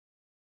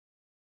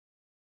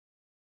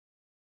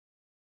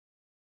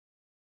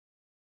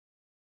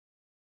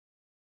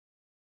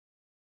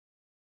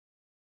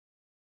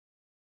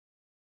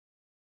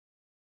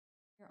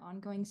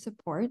ongoing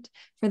support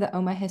for the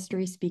OMAH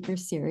History Speaker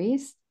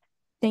Series.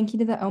 Thank you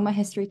to the OMAH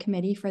History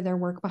Committee for their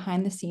work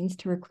behind the scenes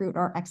to recruit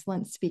our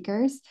excellent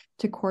speakers,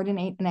 to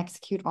coordinate and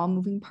execute all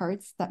moving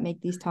parts that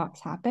make these talks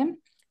happen,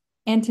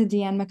 and to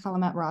Deanne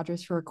McCullum at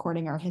Rogers for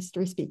recording our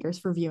history speakers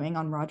for viewing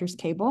on Rogers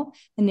Cable,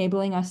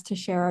 enabling us to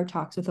share our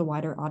talks with a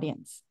wider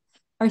audience.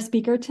 Our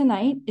speaker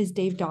tonight is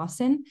Dave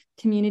Dawson,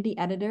 Community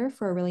Editor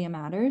for Aurelia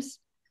Matters.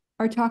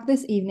 Our talk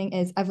this evening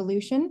is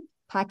Evolution,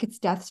 Packett's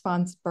Death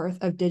Spawn's Birth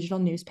of Digital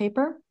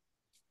Newspaper.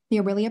 The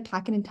Aurelia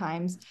Packet and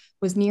Times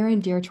was near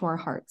and dear to our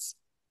hearts.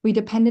 We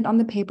depended on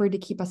the paper to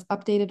keep us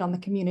updated on the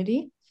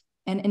community,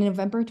 and in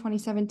November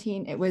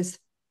 2017, it was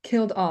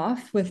killed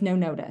off with no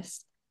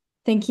notice.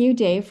 Thank you,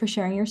 Dave, for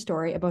sharing your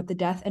story about the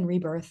death and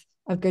rebirth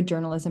of good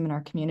journalism in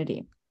our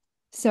community.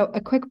 So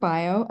a quick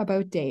bio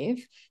about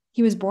Dave.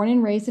 He was born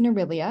and raised in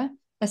Aurelia,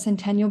 a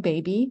centennial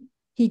baby.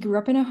 He grew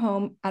up in a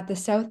home at the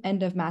south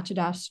end of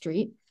Matchedash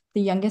Street,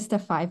 the youngest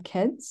of 5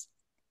 kids.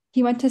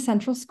 He went to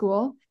Central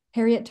School,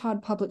 Harriet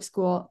Todd Public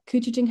School,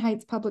 Coochin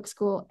Heights Public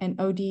School, and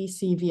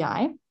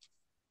ODCVI.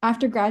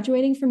 After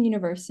graduating from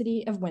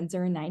University of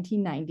Windsor in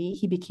 1990,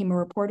 he became a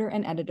reporter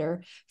and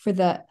editor for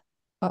the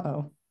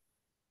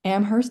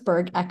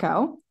Amherstburg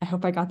Echo. I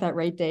hope I got that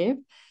right, Dave.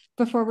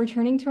 Before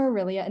returning to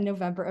Aurelia in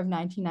November of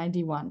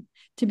 1991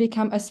 to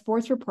become a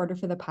sports reporter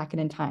for the Packet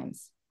and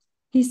Times.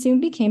 He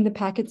soon became the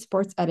Packet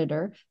sports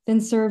editor,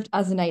 then served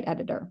as a night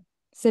editor,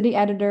 city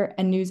editor,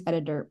 and news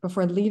editor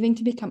before leaving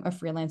to become a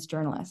freelance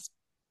journalist.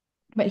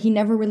 But he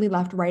never really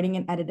left writing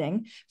and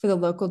editing for the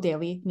local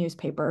daily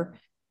newspaper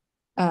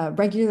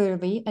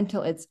regularly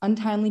until its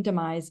untimely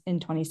demise in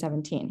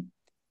 2017.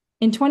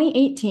 In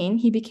 2018,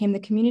 he became the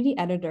community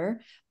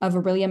editor of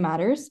Aurelia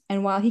Matters,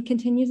 and while he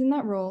continues in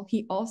that role,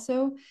 he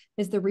also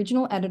is the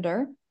regional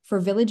editor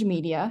for Village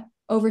Media,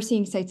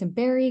 overseeing sites in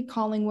Barrie,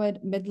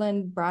 Collingwood,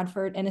 Midland,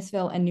 Bradford,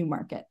 Innisfil, and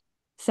Newmarket.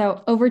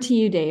 So over to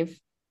you, Dave.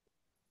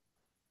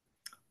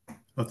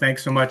 Well,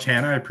 thanks so much,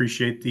 Hannah. I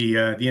appreciate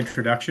the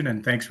introduction,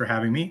 and thanks for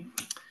having me.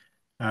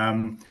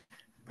 I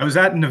was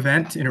at an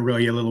event in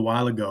Aurelia a little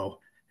while ago,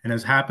 and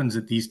as happens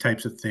at these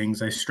types of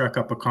things, I struck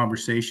up a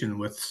conversation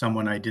with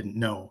someone I didn't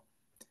know.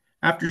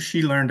 After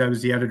she learned I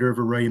was the editor of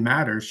Aurelia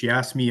Matters, she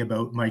asked me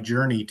about my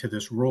journey to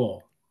this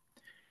role.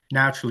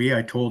 Naturally,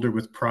 I told her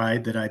with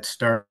pride that I'd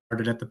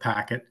started at the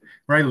Packet,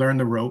 where I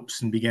learned the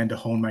ropes and began to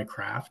hone my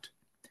craft.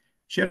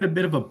 She had a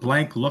bit of a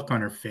blank look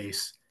on her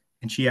face,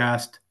 and she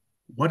asked,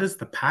 "What is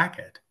the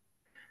Packet?"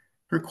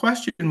 Her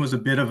question was a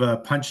bit of a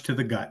punch to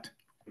the gut.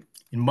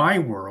 In my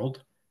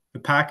world, the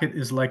Packet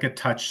is like a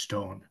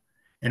touchstone,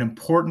 an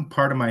important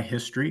part of my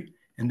history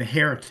and the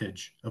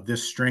heritage of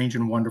this strange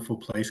and wonderful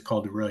place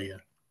called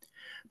Aurelia.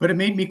 But it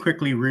made me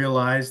quickly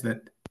realize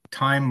that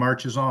time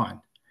marches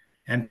on,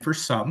 and for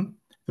some,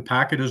 the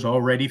Packet has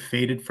already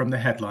faded from the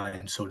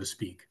headlines, so to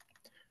speak.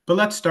 But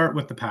let's start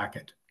with the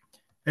Packet.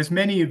 As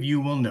many of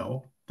you will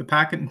know, the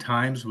Packet and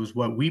Times was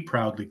what we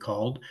proudly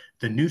called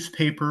the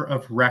newspaper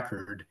of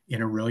record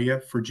in Aurelia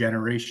for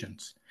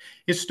generations.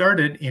 It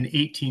started in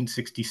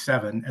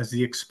 1867 as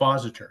the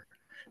Expositor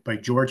by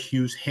George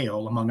Hughes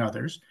Hale, among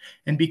others,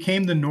 and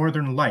became the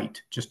Northern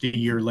Light just a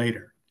year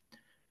later.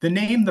 The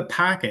name The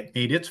Packet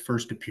made its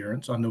first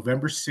appearance on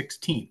November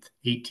 16,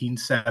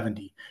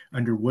 1870,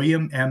 under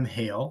William M.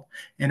 Hale,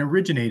 and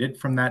originated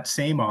from that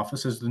same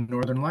office as the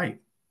Northern Light.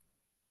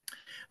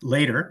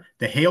 Later,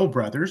 the Hale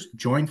brothers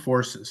joined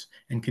forces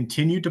and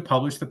continued to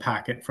publish the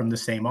Packet from the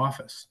same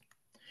office.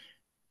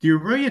 The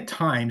Aurelia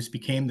Times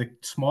became the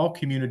small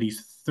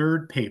community's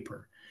third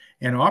paper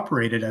and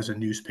operated as a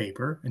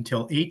newspaper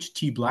until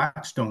H.T.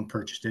 Blackstone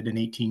purchased it in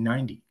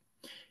 1890.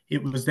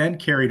 It was then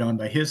carried on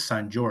by his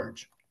son,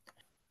 George.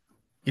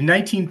 In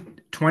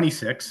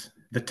 1926,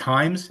 the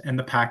Times and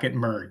the Packet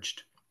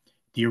merged.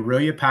 The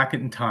Aurelia Packet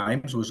and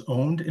Times was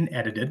owned and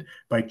edited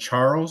by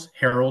Charles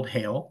Harold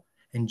Hale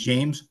and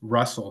James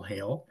Russell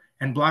Hale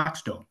and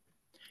Blackstone.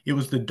 It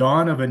was the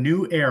dawn of a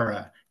new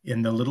era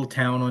in the little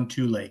town on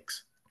 2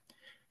 lakes.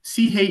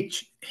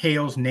 C.H.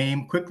 Hale's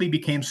name quickly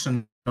became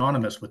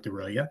synonymous with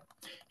Aurelia.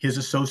 His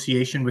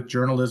association with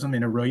journalism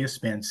in Aurelia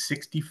spanned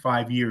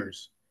 65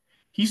 years.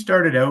 He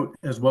started out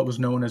as what was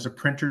known as a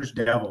printer's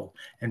devil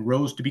and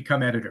rose to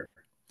become editor.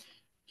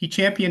 He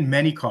championed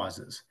many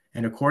causes,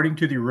 and according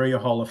to the Aurelia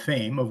Hall of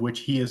Fame, of which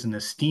he is an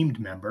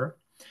esteemed member,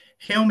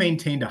 Hale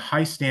maintained a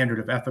high standard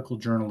of ethical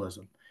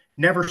journalism,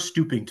 never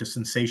stooping to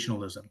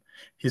sensationalism.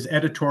 His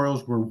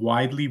editorials were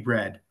widely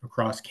read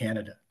across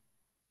Canada.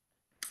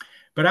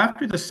 But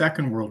after the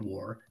Second World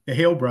War, the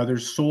Hale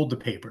brothers sold the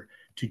paper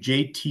to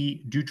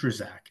J.T.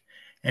 Dutrazac,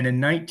 and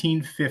in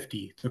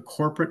 1950, the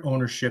corporate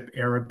ownership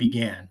era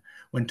began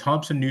when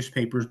Thompson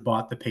Newspapers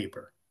bought the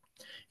paper.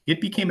 It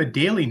became a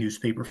daily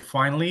newspaper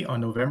finally on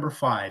November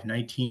 5,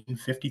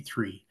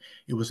 1953.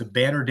 It was a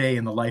banner day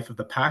in the life of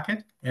the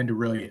Packet and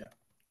Aurelia.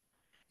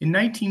 In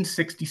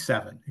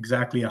 1967,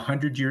 exactly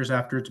 100 years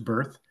after its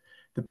birth,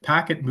 the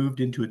Packet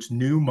moved into its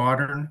new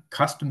modern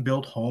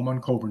custom-built home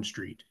on Coburn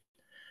Street,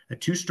 a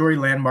 2-story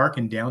landmark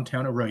in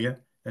downtown Aurelia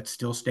that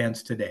still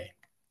stands today.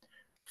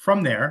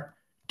 From there,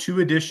 2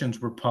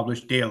 editions were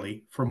published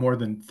daily for more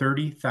than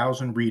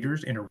 30,000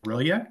 readers in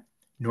Orillia,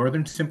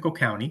 northern Simcoe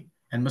County,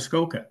 and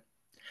Muskoka.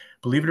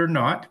 Believe it or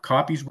not,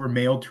 copies were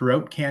mailed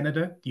throughout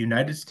Canada, the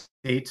United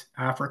States,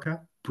 Africa,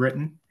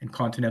 Britain, and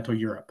continental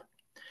Europe.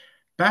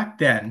 Back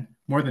then,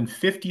 more than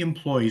 50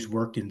 employees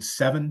worked in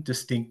 7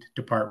 distinct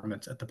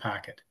departments at the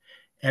Packet: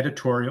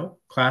 editorial,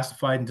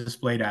 classified and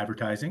displayed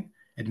advertising,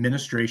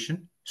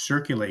 administration,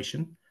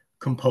 circulation,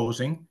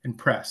 composing, and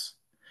press.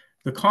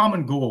 The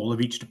common goal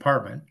of each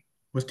department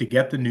was to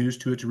get the news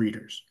to its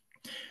readers.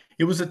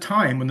 It was a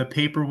time when the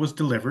paper was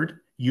delivered,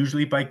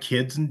 usually by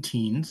kids and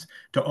teens,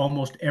 to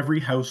almost every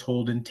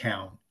household in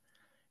town.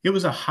 It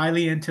was a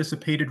highly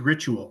anticipated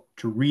ritual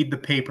to read the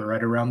paper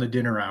at around the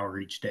dinner hour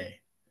each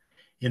day.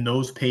 In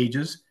those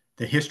pages,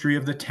 the history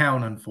of the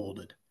town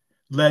unfolded.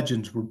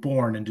 Legends were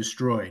born and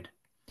destroyed.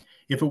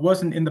 If it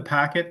wasn't in the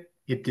Packet,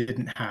 it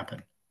didn't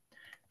happen.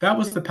 That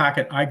was the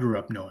Packet I grew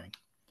up knowing.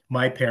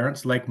 My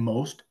parents, like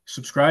most,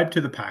 subscribed to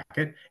the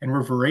Packet and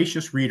were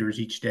voracious readers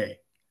each day.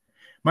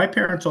 My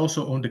parents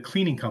also owned a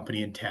cleaning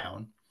company in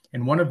town,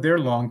 and one of their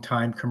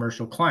longtime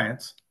commercial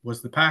clients was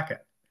the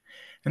Packet.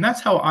 And that's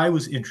how I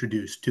was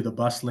introduced to the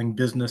bustling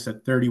business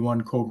at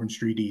 31 Coburn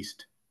Street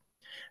East.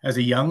 As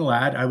a young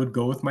lad, I would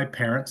go with my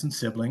parents and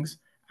siblings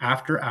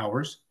after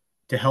hours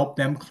to help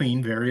them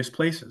clean various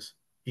places,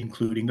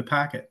 including the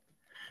Packet.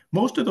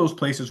 Most of those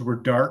places were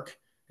dark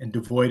and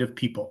devoid of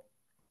people.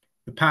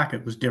 The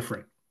Packet was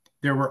different.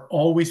 There were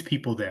always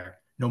people there,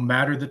 no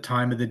matter the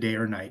time of the day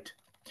or night.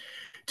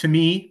 To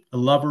me, a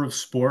lover of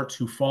sports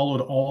who followed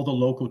all the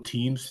local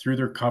teams through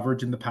their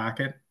coverage in the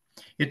Packet,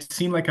 it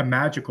seemed like a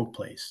magical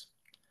place.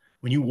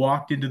 When you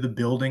walked into the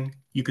building,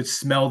 you could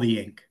smell the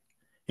ink.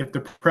 If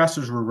the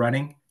presses were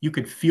running, you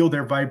could feel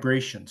their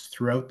vibrations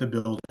throughout the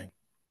building.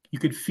 You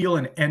could feel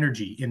an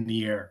energy in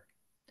the air.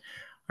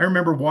 I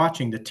remember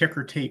watching the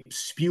ticker tape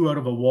spew out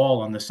of a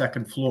wall on the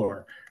second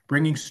floor,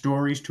 bringing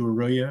stories to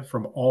Orillia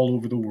from all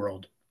over the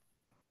world.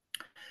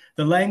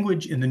 The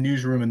language in the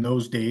newsroom in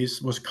those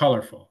days was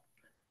colorful.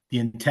 The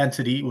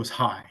intensity was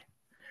high.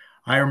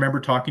 I remember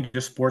talking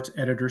to sports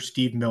editor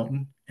Steve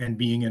Milton and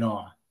being in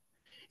awe.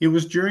 It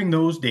was during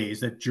those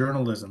days that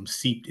journalism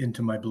seeped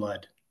into my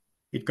blood.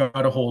 It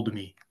got a hold of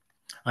me.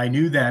 I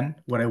knew then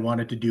what I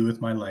wanted to do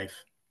with my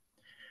life.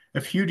 A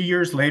few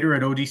years later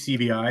at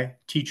ODCVI,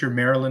 teacher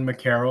Marilyn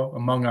McCarroll,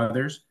 among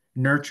others,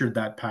 nurtured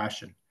that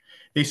passion.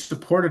 They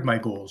supported my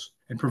goals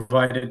and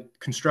provided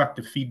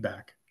constructive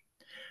feedback.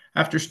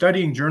 After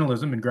studying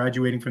journalism and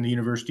graduating from the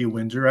University of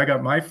Windsor, I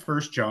got my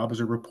first job as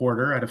a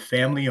reporter at a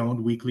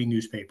family-owned weekly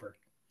newspaper.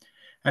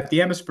 At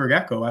the Amherstburg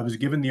Echo, I was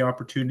given the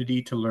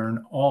opportunity to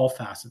learn all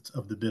facets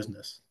of the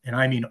business, and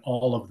I mean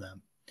all of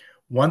them.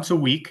 Once a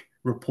week,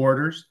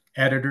 reporters,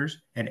 editors,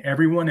 and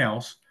everyone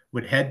else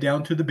would head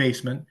down to the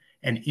basement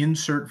and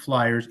insert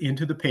flyers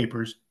into the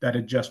papers that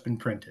had just been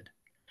printed.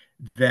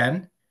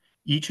 Then,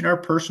 each in our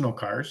personal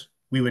cars,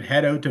 we would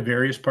head out to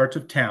various parts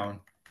of town,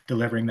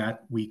 delivering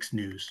that week's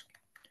news.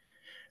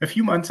 A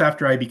few months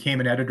after I became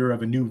an editor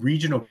of a new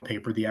regional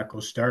paper the Echo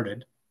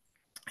started,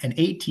 and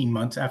 18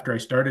 months after I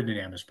started in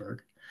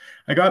Amherstburg,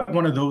 I got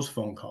one of those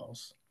phone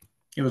calls.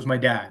 It was my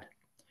dad.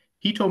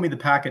 He told me the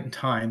Packet and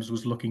Times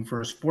was looking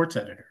for a sports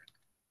editor.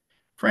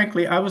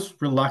 Frankly, I was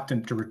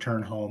reluctant to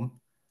return home.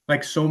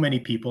 Like so many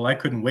people, I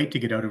couldn't wait to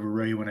get out of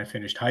Orillia when I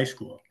finished high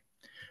school.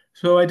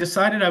 So I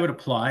decided I would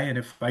apply, and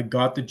if I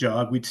got the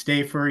job, we'd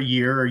stay for a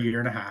year or year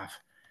and a half.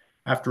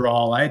 After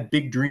all, I had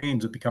big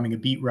dreams of becoming a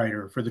beat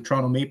writer for the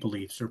Toronto Maple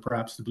Leafs or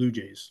perhaps the Blue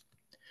Jays.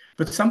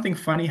 But something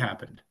funny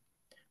happened.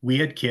 We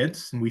had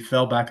kids, and we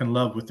fell back in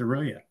love with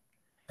Orillia.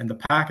 And the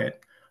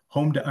Packet,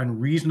 home to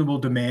unreasonable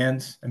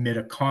demands amid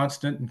a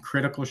constant and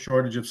critical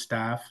shortage of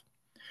staff,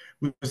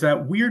 was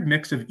that weird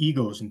mix of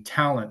egos and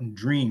talent and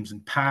dreams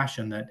and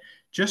passion that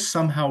just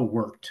somehow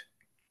worked.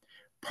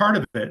 Part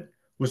of it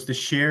was the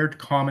shared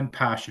common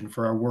passion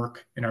for our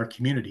work and our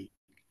community.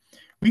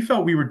 We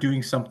felt we were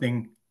doing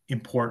something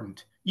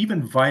important,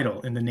 even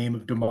vital in the name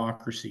of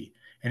democracy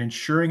and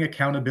ensuring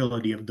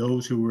accountability of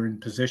those who were in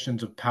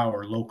positions of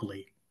power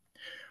locally.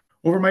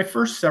 Over my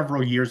first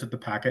several years at the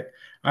Packet,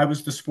 I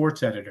was the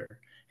sports editor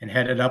and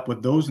headed up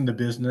what those in the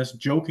business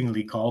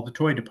jokingly called the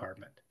toy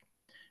department.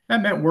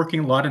 That meant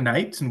working a lot of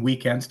nights and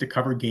weekends to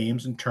cover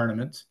games and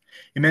tournaments.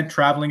 It meant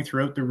traveling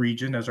throughout the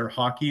region as our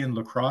hockey and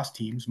lacrosse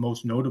teams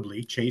most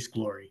notably chased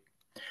glory.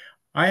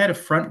 I had a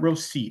front row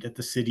seat at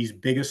the city's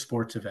biggest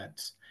sports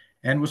events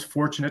and was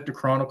fortunate to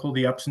chronicle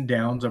the ups and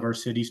downs of our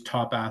city's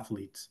top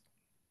athletes.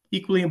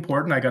 Equally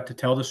important, I got to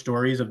tell the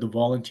stories of the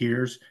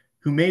volunteers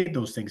who made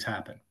those things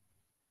happen,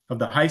 of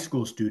the high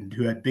school student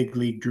who had big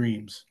league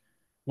dreams,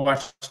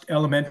 watched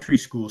elementary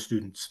school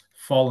students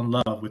fall in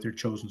love with their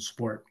chosen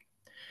sport.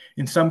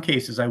 In some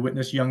cases, I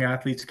witnessed young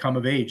athletes come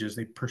of age as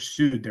they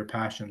pursued their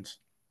passions.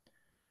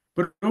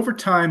 But over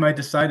time, I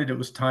decided it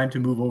was time to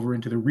move over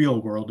into the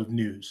real world of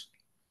news.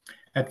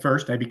 At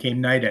first, I became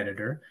night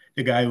editor,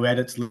 the guy who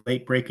edits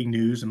late-breaking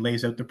news and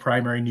lays out the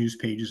primary news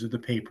pages of the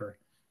paper.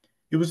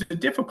 It was a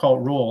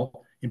difficult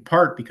role, in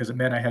part because it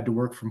meant I had to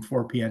work from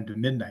 4 p.m. to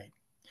midnight.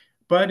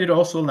 but it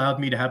also allowed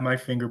me to have my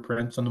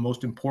fingerprints on the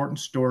most important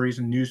stories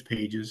and news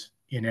pages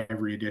in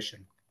every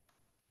edition.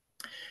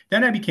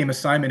 Then I became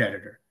assignment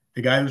editor,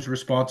 the guy who was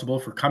responsible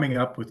for coming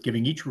up with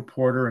giving each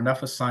reporter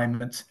enough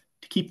assignments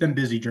to keep them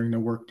busy during their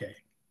workday.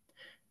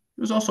 It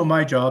was also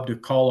my job to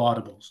call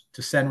audibles,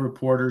 to send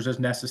reporters as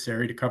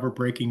necessary to cover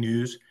breaking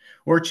news,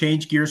 or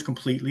change gears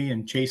completely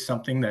and chase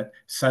something that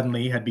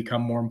suddenly had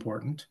become more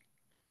important.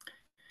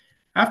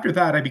 After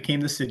that, I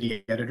became the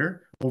city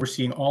editor,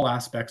 overseeing all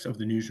aspects of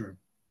the newsroom.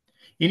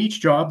 In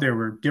each job, there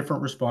were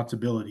different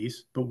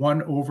responsibilities, but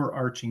one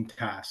overarching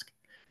task: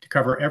 to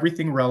cover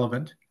everything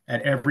relevant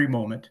at every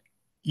moment,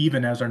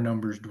 even as our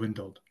numbers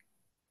dwindled.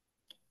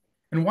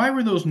 And why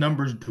were those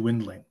numbers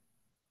dwindling?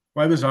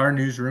 Why was our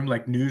newsroom,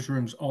 like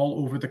newsrooms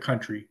all over the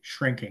country,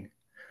 shrinking?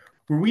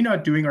 Were we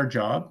not doing our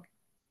job?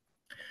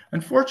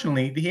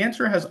 Unfortunately, the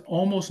answer has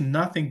almost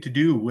nothing to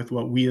do with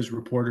what we as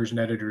reporters and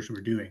editors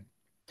were doing.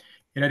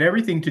 It had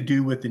everything to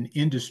do with an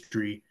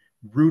industry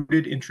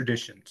rooted in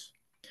traditions,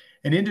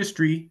 an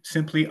industry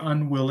simply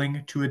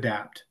unwilling to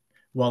adapt,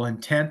 while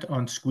intent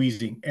on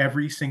squeezing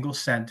every single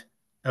cent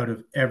out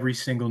of every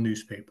single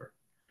newspaper,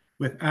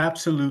 with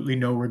absolutely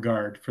no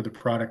regard for the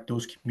product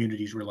those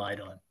communities relied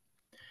on.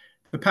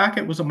 The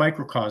Packet was a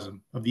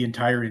microcosm of the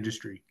entire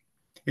industry.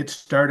 It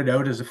started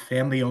out as a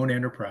family-owned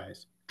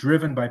enterprise,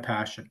 driven by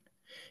passion.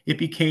 It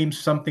became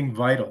something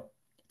vital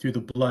through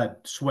the blood,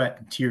 sweat,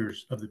 and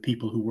tears of the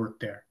people who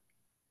worked there.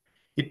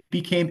 It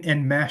became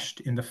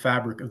enmeshed in the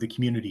fabric of the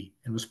community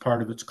and was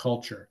part of its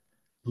culture,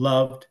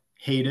 loved,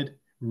 hated,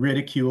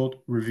 ridiculed,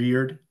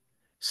 revered,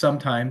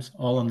 sometimes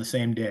all on the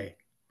same day.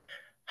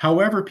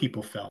 However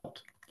people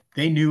felt,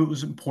 they knew it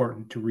was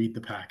important to read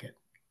the Packet.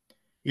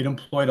 It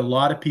employed a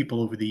lot of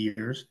people over the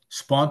years,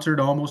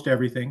 sponsored almost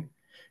everything,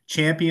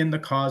 championed the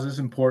causes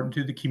important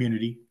to the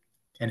community,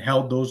 and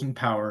held those in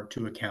power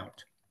to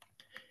account.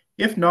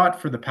 If not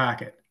for the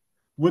Packet,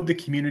 would the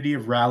community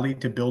have rallied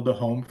to build a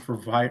home for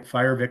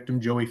fire victim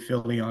Joey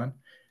Filion,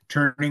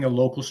 turning a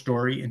local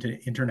story into an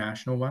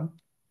international one?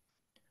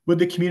 Would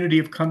the community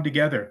have come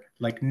together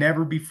like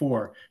never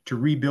before to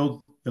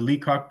rebuild the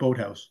Leacock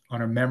Boathouse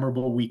on a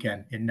memorable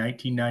weekend in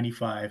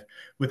 1995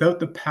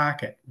 without the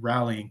Packet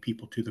rallying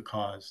people to the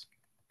cause?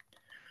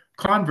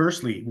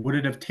 Conversely, would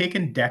it have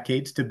taken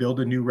decades to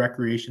build a new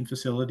recreation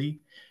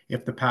facility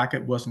if the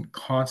Packet wasn't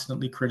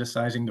constantly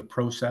criticizing the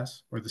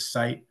process or the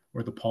site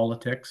or the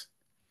politics?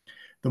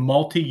 The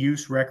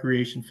multi-use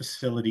recreation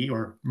facility,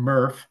 or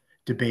MRF,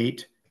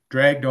 debate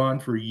dragged on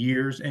for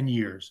years and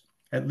years,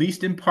 at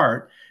least in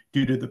part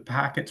due to the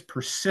Packet's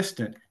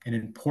persistent and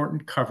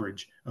important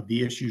coverage of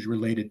the issues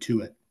related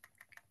to it.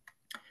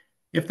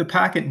 If the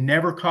Packet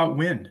never caught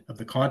wind of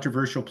the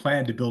controversial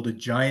plan to build a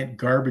giant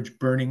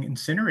garbage-burning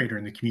incinerator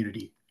in the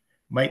community,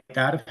 might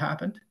that have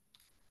happened?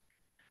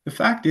 The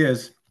fact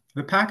is,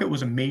 the Packet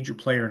was a major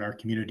player in our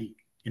community,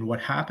 in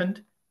what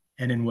happened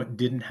and in what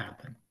didn't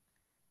happen.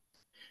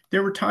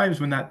 There were times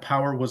when that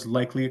power was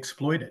likely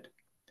exploited.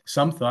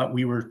 Some thought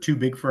we were too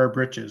big for our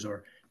britches,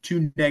 or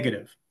too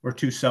negative, or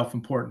too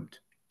self-important.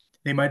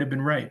 They might have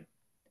been right.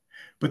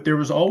 But there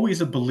was always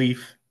a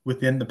belief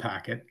within the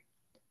Packet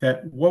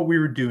that what we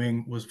were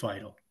doing was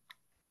vital.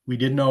 We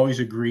didn't always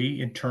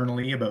agree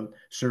internally about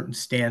certain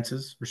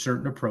stances or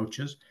certain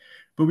approaches,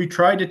 but we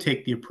tried to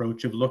take the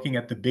approach of looking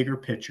at the bigger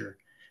picture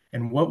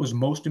and what was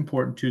most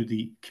important to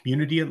the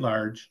community at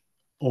large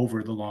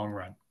over the long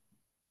run.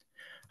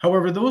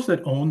 However, those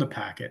that own the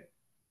Packet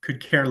could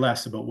care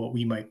less about what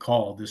we might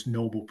call this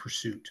noble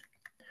pursuit.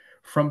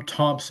 From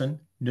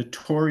Thomson,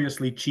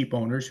 notoriously cheap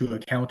owners who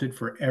accounted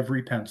for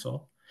every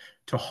pencil,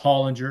 to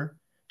Hollinger,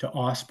 to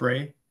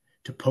Osprey,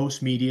 to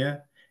Post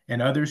Media,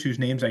 and others whose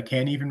names I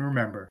can't even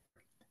remember,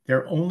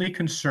 their only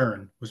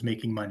concern was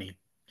making money.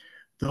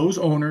 Those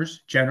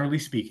owners, generally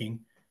speaking,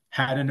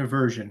 had an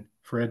aversion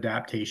for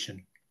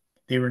adaptation.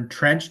 They were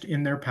entrenched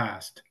in their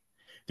past.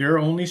 Their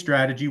only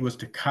strategy was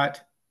to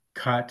cut,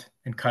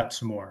 and cut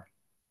some more.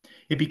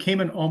 It became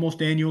an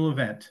almost annual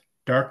event.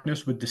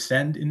 Darkness would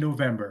descend in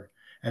November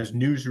as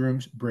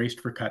newsrooms braced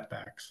for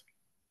cutbacks.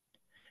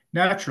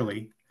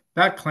 Naturally,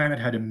 that climate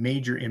had a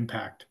major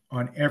impact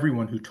on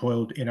everyone who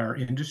toiled in our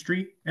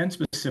industry and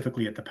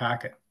specifically at the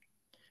Packet.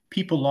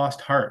 People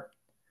lost heart.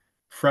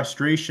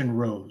 Frustration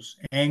rose.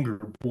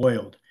 Anger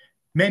boiled.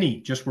 Many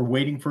just were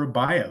waiting for a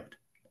buyout.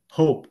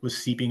 Hope was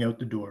seeping out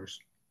the doors.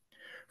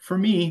 For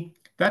me,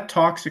 that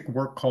toxic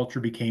work culture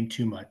became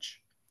too much.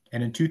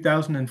 And in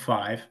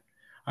 2005,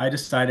 I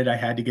decided I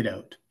had to get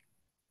out.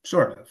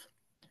 Sort of.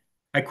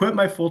 I quit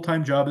my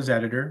full-time job as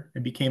editor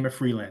and became a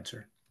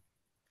freelancer.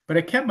 But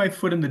I kept my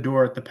foot in the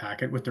door at the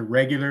Packet with a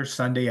regular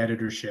Sunday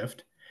editor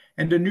shift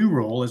and a new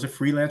role as a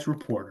freelance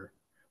reporter,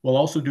 while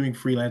also doing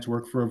freelance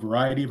work for a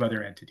variety of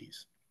other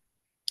entities.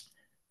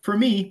 For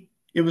me,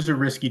 it was a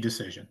risky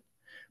decision,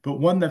 but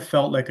one that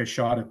felt like a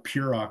shot of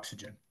pure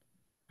oxygen.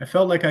 I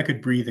felt like I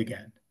could breathe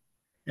again.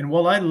 And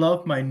while I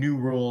loved my new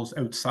roles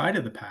outside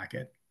of the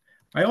Packet,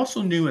 I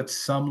also knew at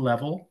some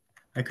level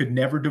I could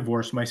never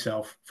divorce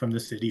myself from the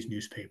city's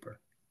newspaper.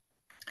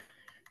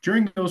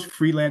 During those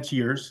freelance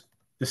years,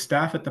 the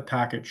staff at the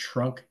packet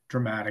shrunk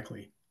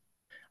dramatically.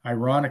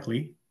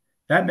 Ironically,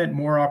 that meant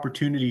more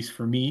opportunities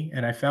for me,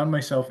 and I found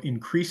myself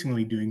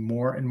increasingly doing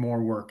more and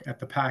more work at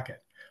the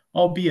packet,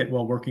 albeit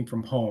while working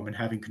from home and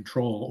having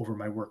control over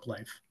my work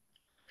life.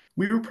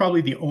 We were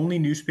probably the only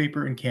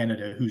newspaper in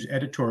Canada whose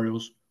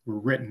editorials were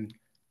written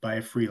by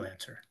a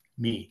freelancer,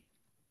 me.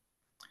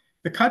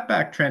 The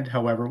cutback trend,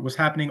 however, was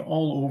happening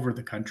all over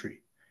the country.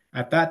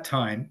 At that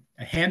time,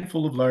 a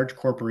handful of large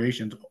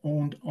corporations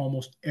owned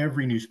almost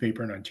every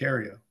newspaper in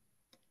Ontario,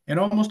 and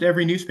almost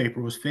every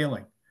newspaper was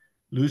failing,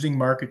 losing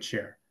market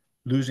share,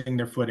 losing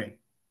their footing.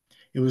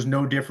 It was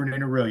no different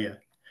in Aurelia.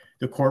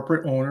 The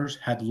corporate owners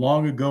had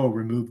long ago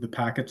removed the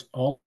packet's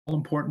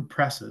all-important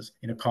presses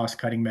in a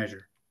cost-cutting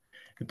measure.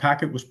 The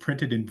packet was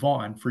printed in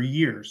Vaughan for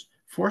years,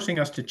 forcing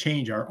us to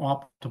change our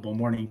optimal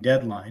morning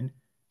deadline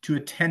to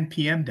a 10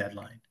 p.m.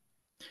 deadline.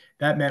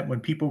 That meant when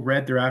people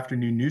read their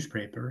afternoon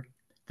newspaper,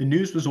 the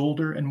news was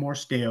older and more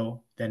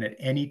stale than at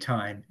any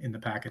time in the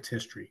packet's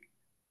history.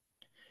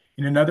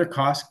 In another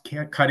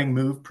cost-cutting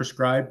move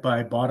prescribed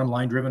by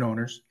bottom-line driven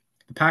owners,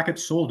 the packet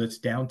sold its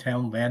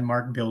downtown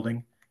landmark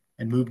building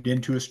and moved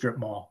into a strip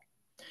mall.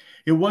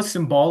 It was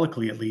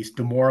symbolically, at least,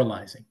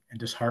 demoralizing and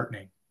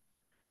disheartening.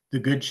 The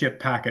good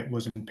ship packet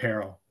was in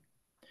peril.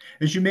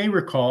 As you may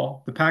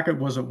recall, the packet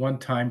was at one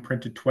time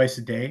printed twice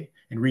a day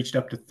and reached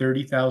up to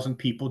 30,000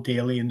 people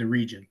daily in the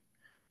region.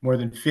 More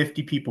than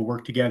 50 people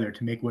worked together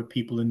to make what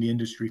people in the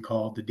industry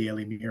call the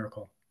daily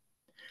miracle.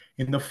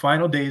 In the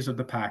final days of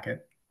the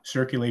packet,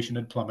 circulation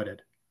had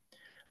plummeted.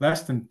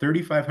 Less than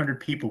 3,500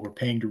 people were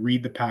paying to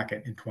read the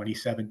packet in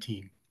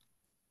 2017.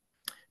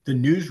 The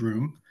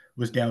newsroom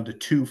was down to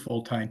 2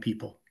 full-time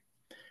people.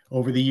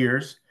 Over the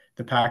years,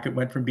 the packet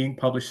went from being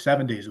published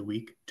 7 days a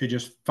week to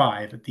just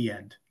 5 at the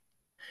end.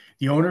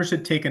 The owners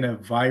had taken a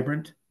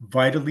vibrant,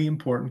 vitally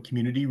important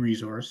community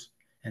resource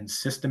and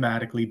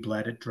systematically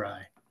bled it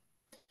dry.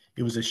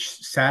 It was a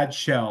sad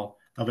shell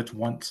of its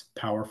once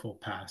powerful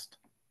past.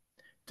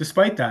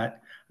 Despite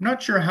that, I'm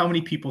not sure how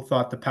many people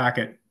thought the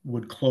packet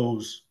would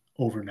close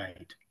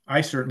overnight.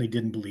 I certainly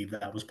didn't believe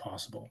that was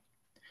possible.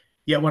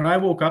 Yet when I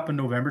woke up on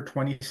November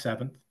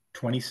 27th,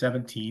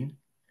 2017,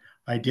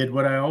 I did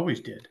what I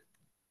always did.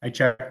 I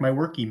checked my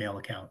work email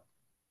account.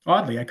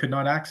 Oddly, I could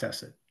not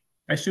access it.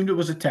 I assumed it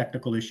was a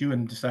technical issue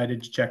and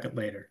decided to check it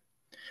later.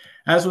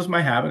 As was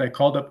my habit, I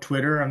called up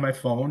Twitter on my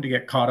phone to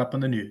get caught up on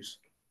the news.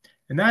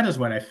 And that is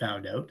when I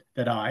found out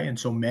that I and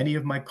so many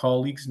of my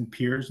colleagues and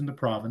peers in the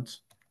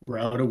province were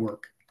out of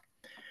work.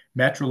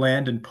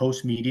 Metroland and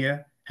Post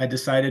Media had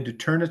decided to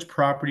turn its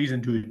properties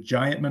into a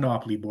giant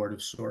monopoly board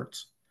of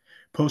sorts.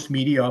 Post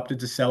Media opted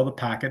to sell the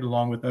packet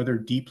along with other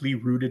deeply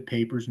rooted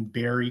papers in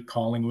Barrie,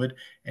 Collingwood,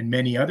 and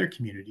many other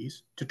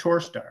communities to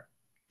Torstar.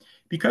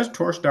 Because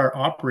Torstar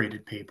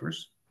operated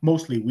papers,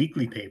 mostly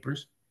weekly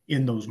papers,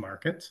 in those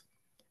markets,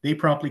 they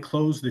promptly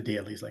closed the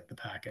dailies like the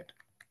packet.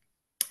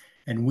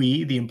 And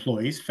we, the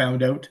employees,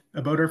 found out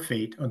about our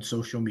fate on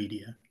social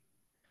media.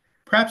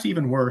 Perhaps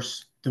even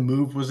worse, the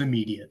move was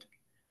immediate.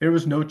 There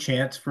was no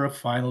chance for a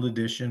final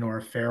edition or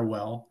a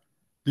farewell.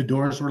 The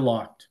doors were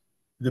locked.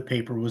 The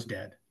paper was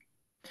dead.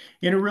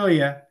 In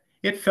Aurelia,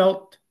 it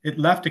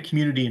left a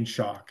community in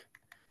shock.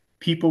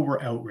 People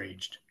were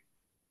outraged.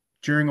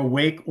 During a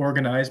wake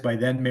organized by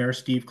then Mayor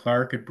Steve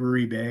Clark at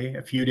Brewery Bay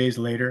a few days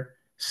later,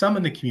 some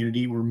in the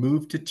community were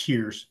moved to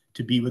tears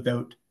to be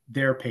without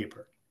their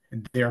paper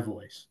and their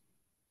voice.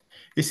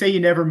 They say you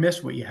never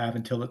miss what you have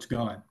until it's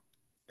gone.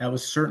 That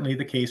was certainly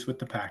the case with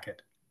the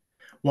packet.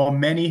 While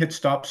many had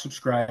stopped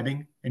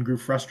subscribing and grew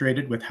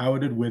frustrated with how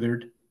it had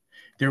withered,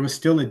 there was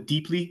still a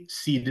deeply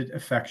seated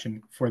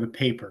affection for the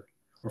paper,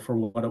 or for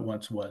what it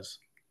once was.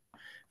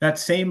 That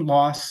same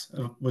loss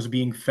was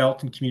being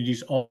felt in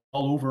communities all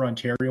over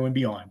Ontario and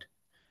beyond.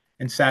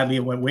 And sadly,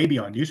 it went way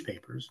beyond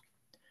newspapers.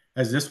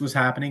 As this was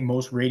happening,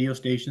 most radio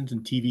stations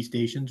and TV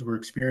stations were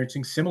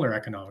experiencing similar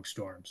economic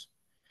storms.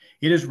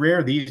 It is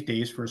rare these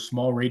days for a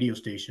small radio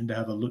station to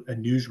have a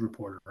news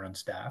reporter on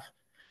staff.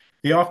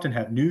 They often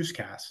have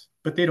newscasts,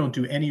 but they don't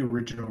do any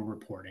original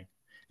reporting.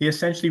 They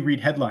essentially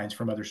read headlines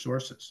from other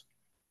sources.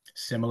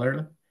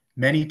 Similarly,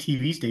 many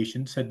TV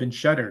stations had been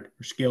shuttered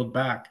or scaled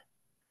back.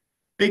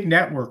 Big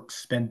networks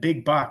spend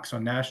big bucks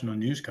on national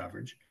news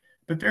coverage,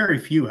 but very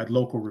few had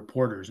local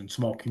reporters in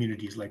small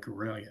communities like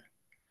Aurelia.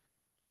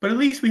 But at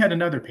least we had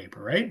another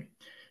paper, right?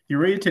 The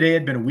Aurelia Today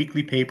had been a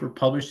weekly paper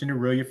published in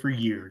Aurelia for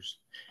years.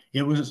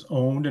 It was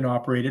owned and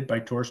operated by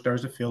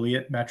Torstar's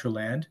affiliate,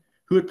 Metroland,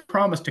 who had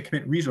promised to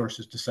commit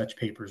resources to such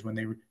papers when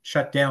they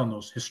shut down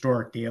those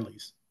historic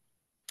dailies.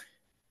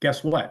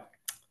 Guess what?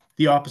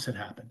 The opposite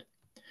happened.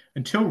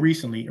 Until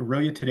recently,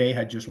 Aurelia Today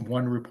had just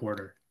one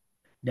reporter.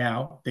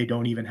 Now they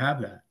don't even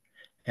have that.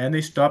 And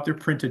they stopped their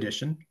print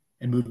edition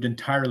and moved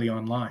entirely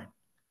online.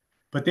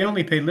 But they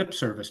only pay lip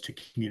service to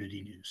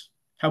community news.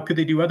 How could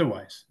they do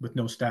otherwise with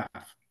no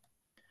staff?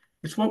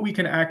 It's what we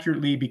can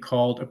accurately be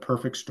called a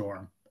perfect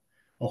storm,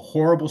 a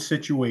horrible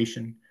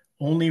situation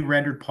only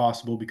rendered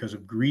possible because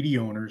of greedy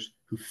owners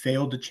who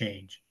failed to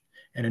change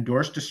and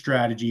endorsed a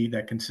strategy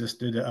that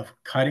consisted of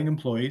cutting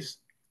employees,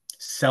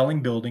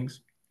 selling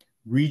buildings,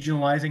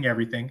 regionalizing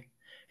everything,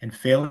 and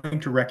failing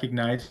to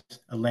recognize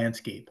a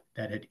landscape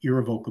that had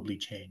irrevocably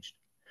changed.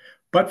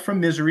 But from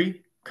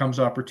misery comes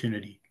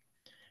opportunity.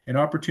 An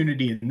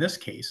opportunity in this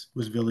case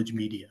was Village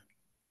Media.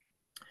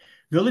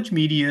 Village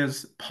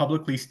Media's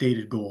publicly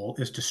stated goal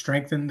is to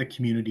strengthen the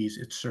communities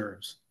it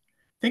serves.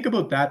 Think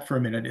about that for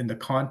a minute in the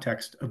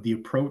context of the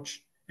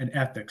approach and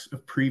ethics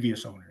of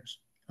previous owners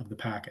of the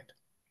packet.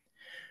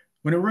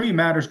 When It Really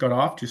Matters got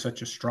off to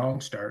such a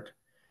strong start,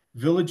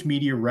 Village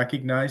Media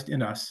recognized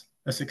in us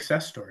a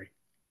success story,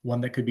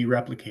 one that could be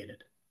replicated.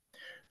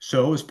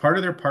 So, as part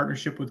of their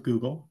partnership with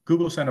Google,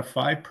 Google sent a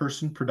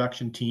 5-person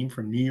production team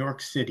from New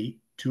York City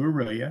to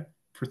Aurelia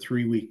for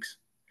 3 weeks.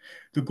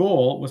 The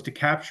goal was to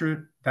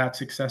capture that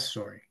success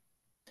story.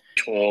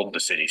 Told the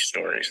city's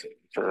stories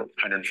for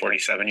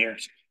 147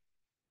 years.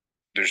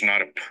 There's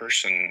not a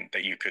person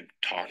that you could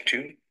talk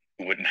to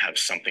who wouldn't have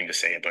something to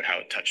say about how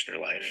it touched their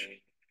life.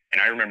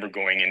 And I remember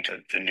going into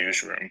the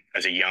newsroom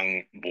as a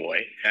young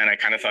boy, and I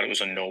kind of thought it was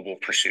a noble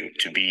pursuit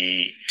to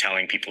be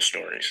telling people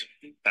stories.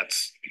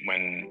 That's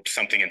when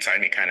something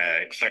inside me kind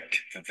of clicked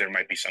that there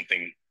might be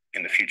something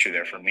in the future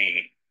there for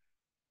me.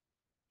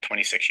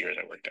 26 years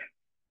I worked there.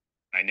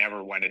 I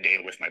never went a day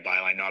with my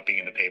byline not being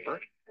in the paper.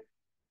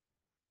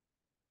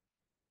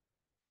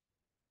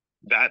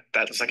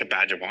 That's like a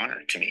badge of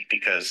honor to me,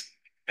 because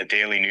a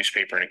daily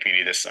newspaper in a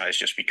community this size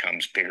just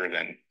becomes bigger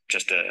than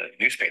just a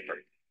newspaper.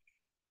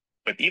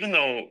 But even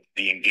though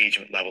the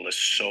engagement level is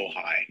so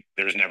high,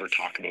 there was never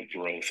talk about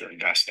growth or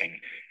investing.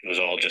 It was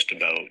all just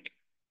about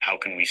how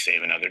can we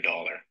save another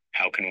dollar?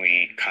 How can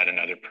we cut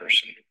another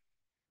person?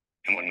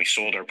 And when we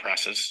sold our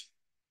presses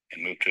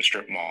and moved to a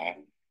strip mall,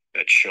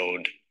 that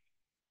showed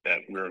that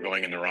we were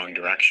going in the wrong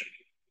direction.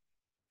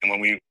 And when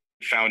we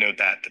found out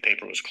that the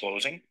paper was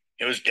closing,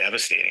 it was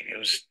devastating. It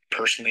was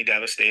personally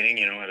devastating.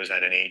 You know, I was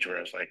at an age where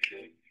I was like,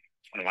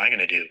 what am I going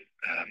to do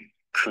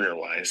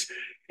career-wise?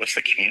 What's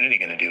the community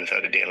going to do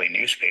without a daily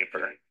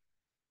newspaper?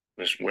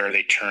 It was where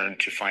they turned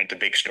to find the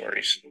big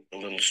stories, the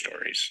little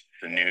stories,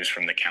 the news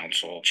from the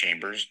council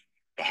chambers,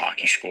 the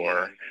hockey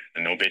score,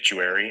 an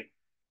obituary.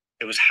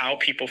 It was how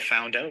people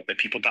found out that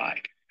people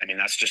died. I mean,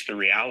 that's just the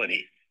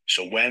reality.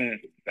 So when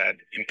that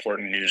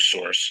important news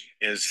source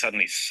is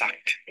suddenly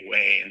sucked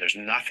away and there's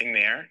nothing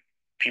there,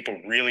 people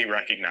really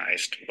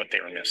recognized what they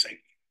were missing.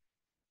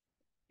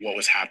 What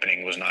was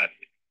happening was not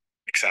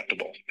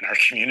acceptable in our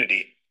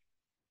community.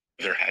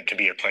 There had to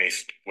be a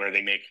place where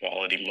they make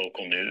quality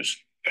local news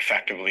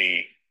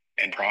effectively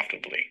and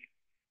profitably.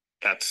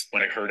 That's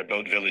when I heard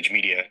about Village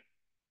Media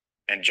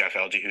and Jeff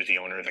Elgie, who's the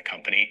owner of the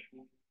company.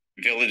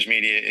 Village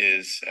Media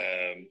is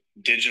a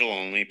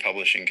digital-only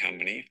publishing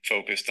company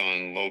focused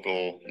on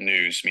local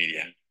news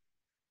media.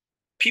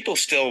 People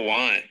still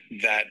want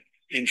that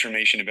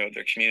information about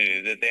their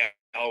community that they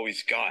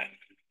always got.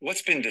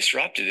 What's been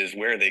disrupted is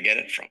where they get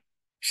it from.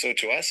 So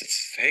to us,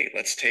 it's, hey,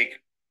 let's take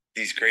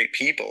these great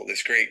people,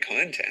 this great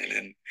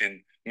content,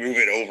 and move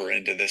it over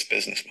into this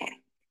business model.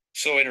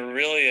 So it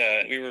really,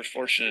 we were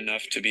fortunate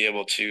enough to be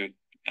able to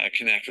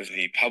connect with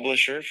the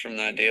publisher from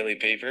that daily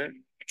paper,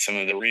 some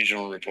of the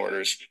regional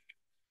reporters,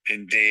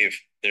 and Dave,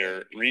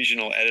 their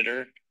regional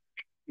editor.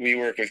 We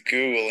work with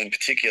Google in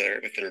particular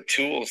with their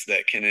tools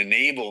that can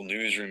enable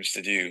newsrooms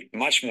to do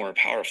much more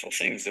powerful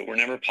things that were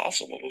never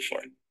possible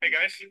before. Hey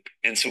guys.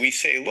 And so we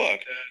say, look,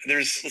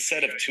 there's a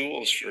set of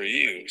tools for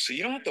you. So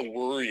you don't have to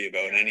worry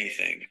about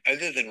anything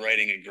other than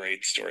writing a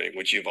great story,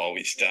 which you've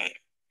always done.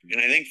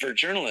 And I think for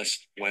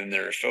journalists, when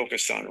they're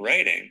focused on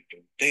writing,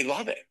 they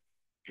love it.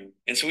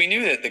 And so we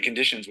knew that the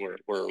conditions were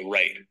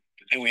right,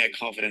 and we had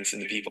confidence in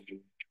the people.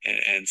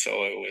 And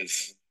so it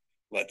was,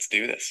 let's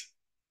do this.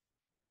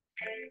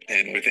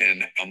 And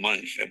within a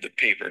month of the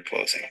paper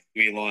closing,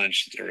 we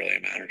launched It Really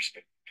Matters.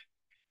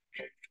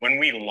 When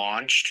we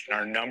launched,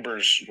 our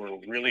numbers were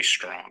really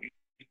strong.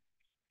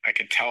 I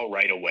could tell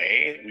right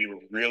away we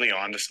were really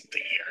onto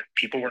something here.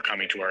 People were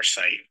coming to our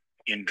site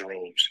in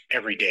droves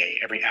every day,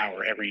 every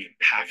hour, every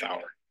half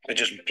hour. It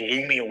just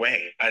blew me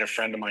away. I had a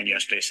friend of mine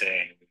yesterday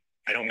saying,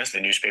 I don't miss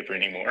the newspaper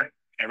anymore.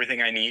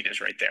 Everything I need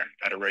is right there.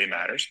 That It Really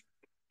Matters.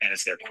 And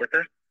it's there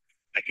quicker.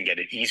 I can get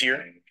it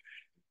easier.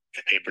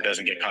 The paper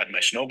doesn't get caught in my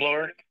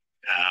snowblower.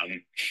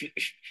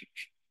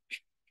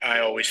 I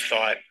always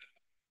thought,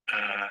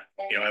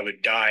 I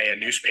would die a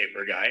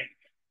newspaper guy,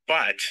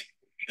 but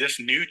this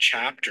new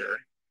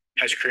chapter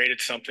has created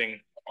something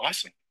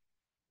awesome.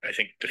 I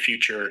think the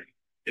future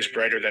is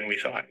brighter than we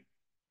thought.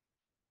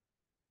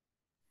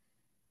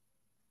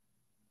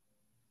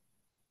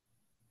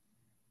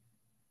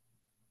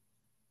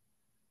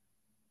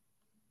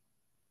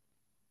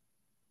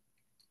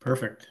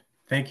 Perfect.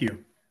 Thank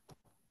you.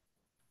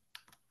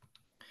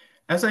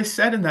 As I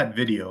said in that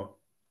video,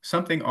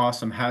 something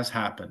awesome has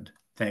happened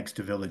thanks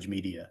to Village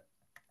Media.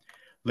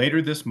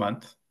 Later this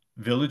month,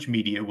 Village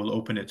Media will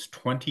open its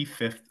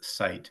 25th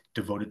site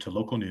devoted to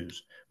local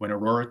news when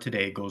Aurora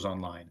Today goes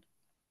online.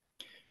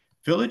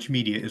 Village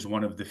Media is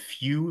one of the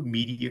few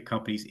media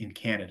companies in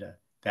Canada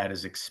that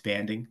is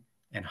expanding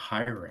and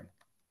hiring.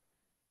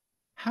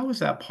 How is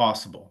that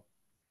possible?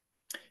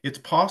 It's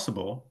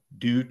possible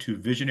due to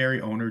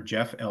visionary owner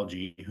Jeff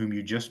Elgie, whom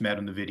you just met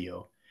in the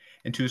video,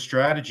 and to a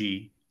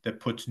strategy that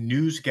puts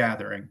news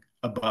gathering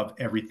above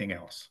everything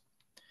else.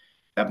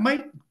 That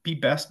might be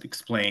best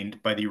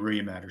explained by the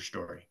Orillia Matters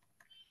story.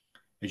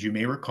 As you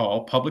may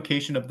recall,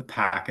 publication of the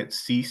packet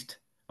ceased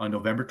on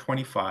November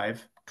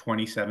 25,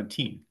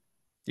 2017.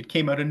 It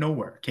came out of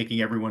nowhere,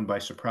 taking everyone by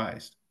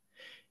surprise.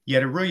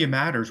 Yet Orillia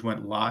Matters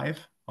went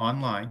live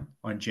online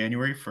on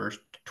January 1st,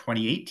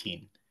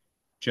 2018,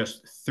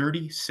 just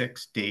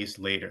 36 days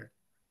later.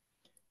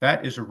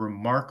 That is a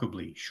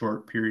remarkably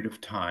short period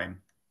of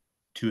time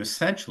to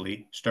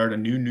essentially start a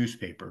new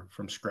newspaper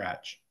from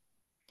scratch.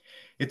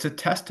 It's a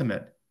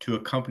testament to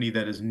a company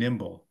that is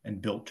nimble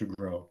and built to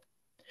grow.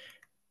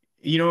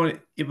 You know,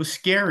 it was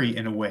scary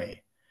in a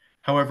way.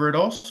 However, it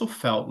also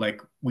felt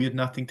like we had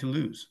nothing to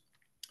lose.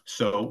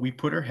 So we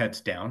put our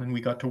heads down and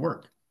we got to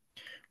work.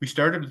 We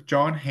started with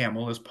John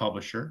Hamill as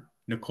publisher,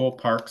 Nicole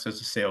Parks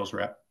as a sales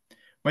rep,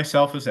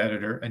 myself as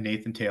editor, and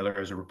Nathan Taylor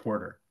as a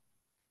reporter.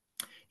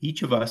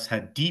 Each of us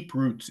had deep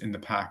roots in the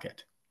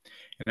packet,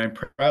 and I'm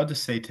proud to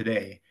say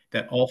today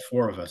that all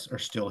four of us are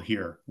still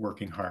here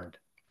working hard.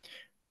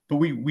 But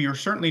we are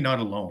certainly not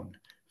alone.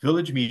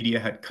 Village Media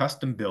had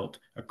custom built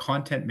a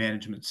content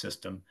management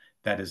system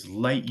that is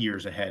light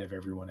years ahead of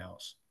everyone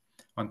else.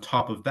 On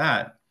top of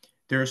that,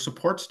 there is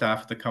support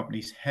staff at the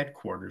company's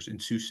headquarters in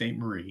Sault Ste.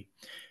 Marie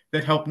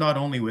that help not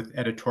only with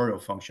editorial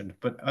function,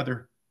 but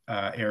other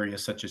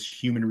areas such as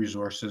human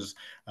resources,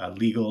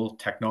 legal,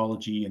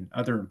 technology, and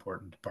other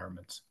important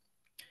departments.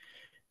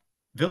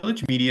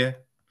 Village Media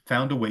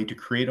found a way to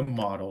create a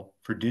model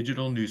for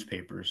digital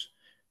newspapers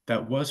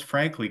that was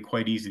frankly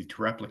quite easy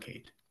to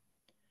replicate.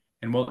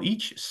 And while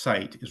each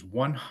site is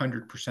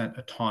 100%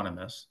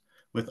 autonomous,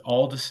 with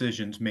all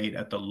decisions made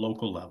at the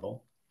local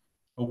level,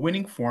 a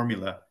winning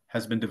formula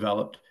has been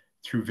developed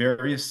through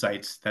various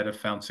sites that have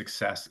found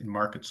success in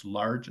markets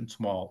large and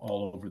small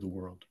all over the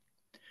world.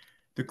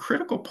 The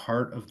critical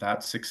part of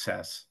that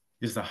success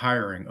is the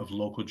hiring of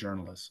local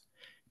journalists,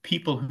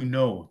 people who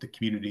know the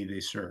community they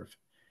serve.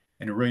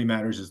 And Orillia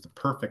Matters is the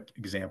perfect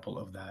example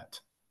of that.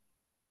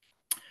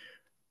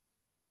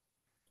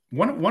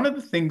 One of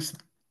the things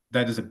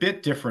that is a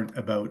bit different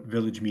about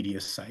Village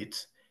Media's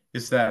sites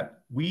is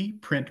that we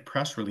print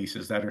press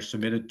releases that are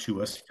submitted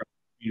to us from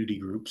community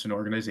groups and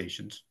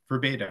organizations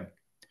verbatim.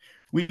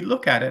 We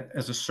look at it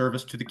as a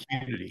service to the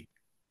community.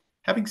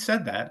 Having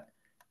said that,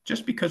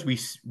 just because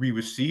we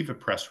receive a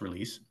press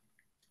release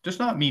does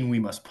not mean we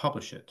must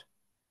publish it.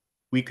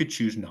 We could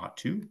choose not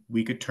to.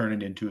 We could turn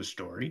it into a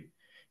story.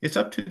 It's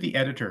up to the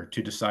editor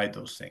to decide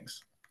those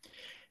things.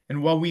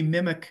 And while we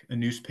mimic a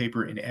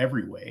newspaper in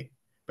every way,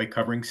 by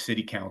covering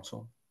city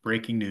council,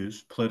 breaking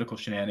news, political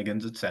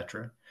shenanigans,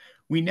 etc.,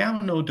 we now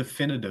know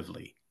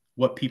definitively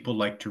what people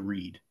like to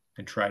read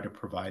and try to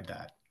provide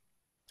that.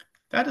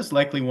 That is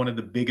likely one of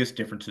the biggest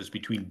differences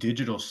between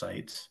digital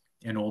sites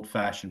and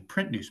old-fashioned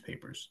print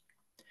newspapers.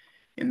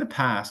 In the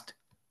past,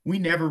 we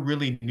never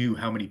really knew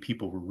how many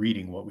people were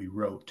reading what we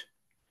wrote.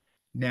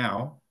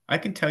 Now, I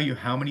can tell you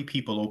how many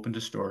people opened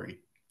a story,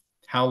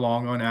 how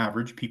long on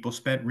average people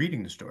spent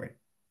reading the story,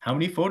 how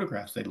many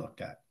photographs they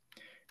looked at.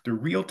 The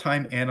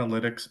real-time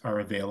analytics are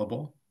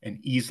available and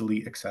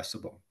easily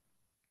accessible.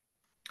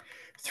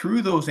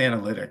 Through those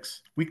analytics,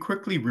 we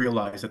quickly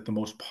realized that the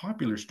most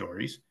popular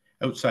stories,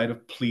 outside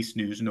of police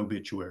news and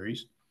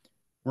obituaries,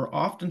 were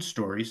often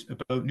stories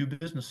about new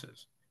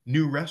businesses,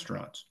 new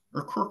restaurants,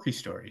 or quirky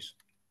stories.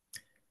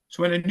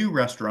 So when a new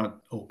restaurant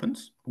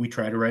opens, we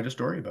try to write a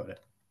story about it.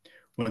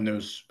 When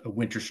there's a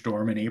winter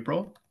storm in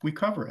April, we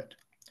cover it.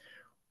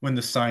 When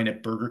the sign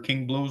at Burger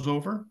King blows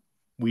over,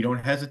 we don't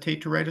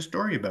hesitate to write a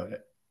story about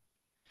it.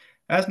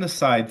 As an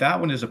aside, that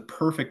one is a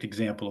perfect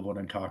example of what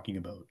I'm talking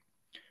about.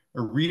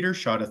 A reader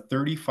shot a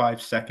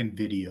 35-second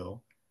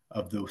video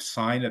of the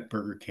sign at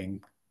Burger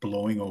King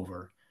blowing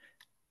over,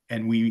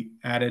 and we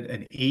added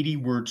an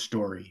 80-word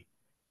story.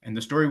 And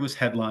the story was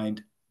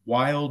headlined,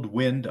 "Wild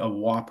Wind a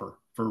Whopper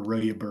for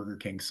Orillia Burger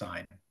King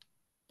Sign."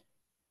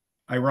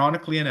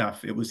 Ironically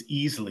enough, it was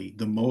easily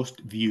the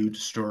most viewed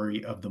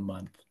story of the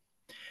month.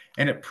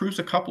 And it proves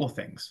a couple of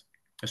things.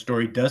 A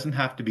story doesn't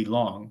have to be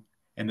long,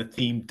 and the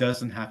theme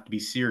doesn't have to be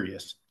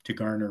serious to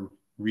garner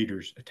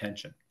readers'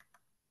 attention.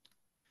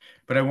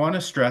 But I want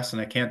to stress,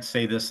 and I can't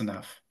say this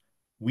enough,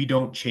 we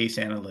don't chase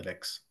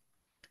analytics.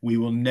 We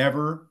will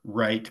never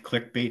write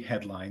clickbait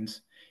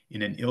headlines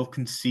in an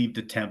ill-conceived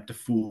attempt to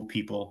fool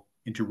people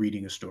into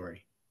reading a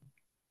story.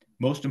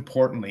 Most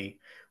importantly,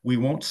 we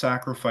won't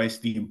sacrifice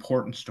the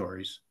important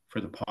stories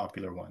for the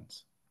popular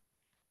ones.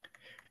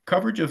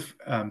 Coverage of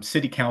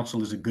city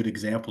council is a good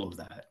example of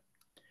that.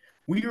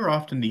 We are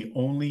often the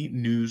only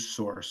news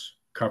source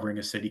covering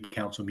a city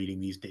council meeting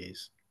these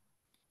days.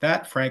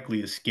 That,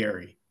 frankly, is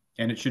scary,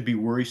 and it should be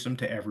worrisome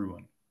to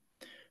everyone.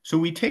 So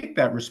we take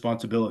that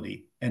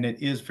responsibility, and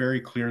it is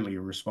very clearly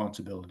a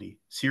responsibility,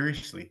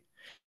 seriously.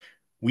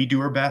 We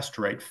do our best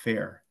to write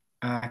fair,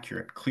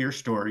 accurate, clear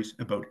stories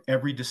about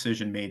every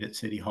decision made at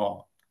City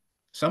Hall.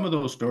 Some of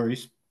those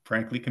stories,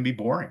 frankly, can be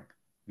boring.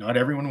 Not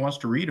everyone wants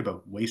to read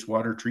about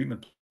wastewater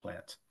treatment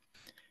plants.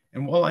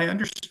 And while I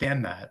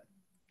understand that,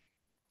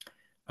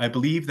 I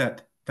believe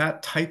that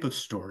that type of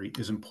story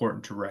is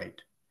important to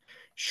write.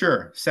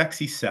 Sure,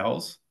 sexy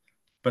sells,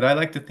 but I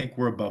like to think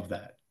we're above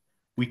that.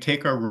 We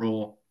take our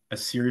role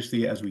as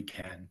seriously as we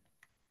can.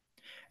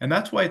 And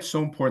that's why it's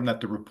so important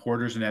that the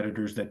reporters and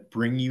editors that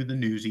bring you the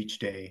news each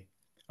day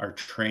are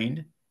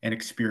trained and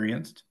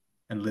experienced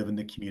and live in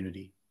the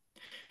community.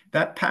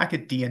 That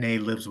packet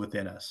DNA lives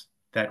within us.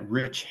 That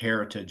rich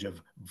heritage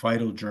of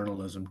vital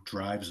journalism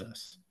drives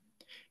us.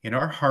 In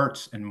our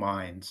hearts and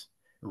minds,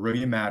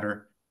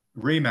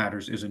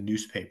 Matters is a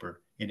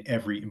newspaper in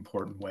every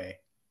important way.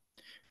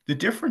 The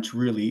difference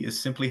really is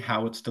simply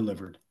how it's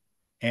delivered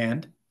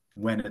and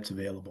when it's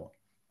available.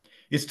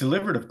 It's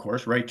delivered, of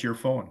course, right to your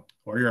phone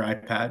or your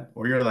iPad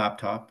or your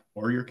laptop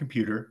or your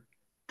computer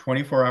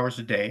 24 hours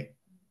a day,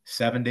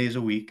 7 days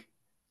a week,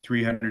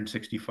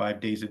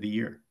 365 days of the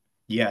year.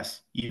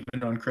 Yes,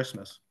 even on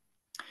Christmas.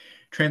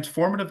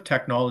 Transformative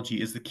technology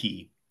is the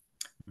key.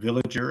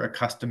 Villager, a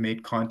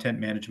custom-made content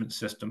management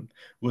system,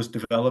 was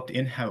developed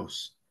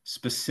in-house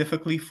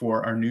specifically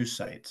for our news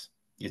sites.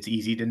 It's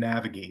easy to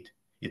navigate,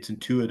 it's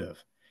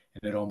intuitive,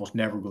 and it almost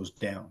never goes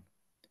down.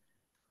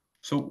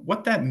 So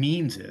what that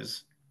means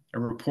is a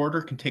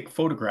reporter can take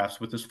photographs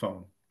with his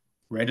phone,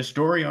 write a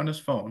story on his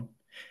phone,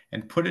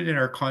 and put it in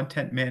our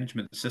content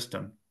management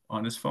system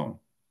on his phone.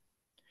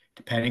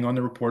 Depending on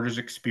the reporter's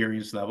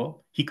experience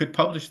level, he could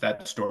publish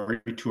that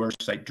story to our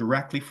site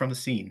directly from the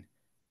scene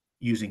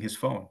using his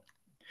phone.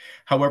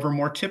 However,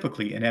 more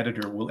typically, an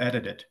editor will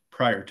edit it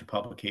prior to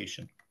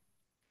publication.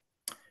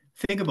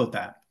 Think about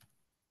that.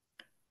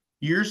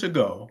 Years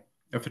ago,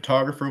 a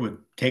photographer would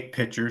take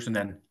pictures and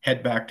then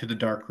head back to the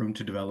darkroom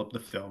to develop the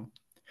film.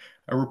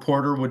 A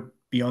reporter would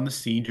be on the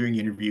scene during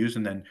interviews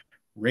and then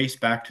race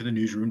back to the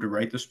newsroom to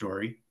write the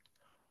story,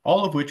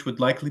 all of which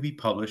would likely be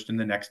published in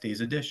the next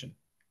day's edition.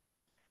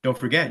 Don't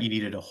forget, you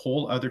needed a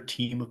whole other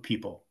team of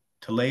people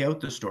to lay out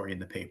the story in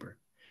the paper,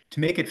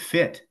 to make it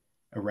fit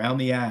around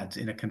the ads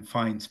in a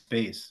confined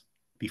space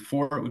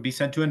before it would be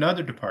sent to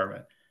another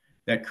department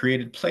that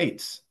created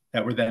plates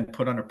that were then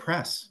put on a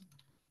press.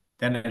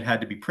 Then it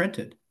had to be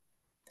printed.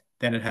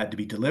 Then it had to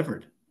be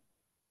delivered.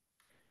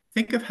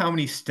 Think of how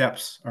many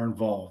steps are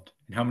involved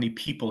and how many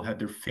people had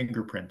their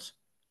fingerprints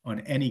on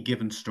any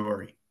given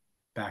story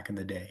back in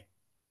the day.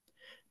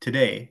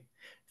 Today,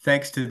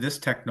 thanks to this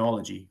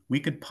technology, we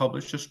can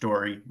publish a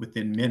story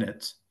within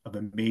minutes of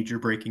a major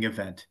breaking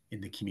event in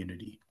the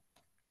community.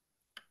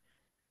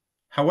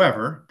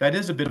 However, that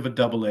is a bit of a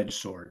double-edged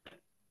sword.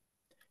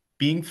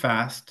 Being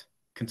fast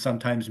can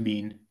sometimes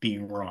mean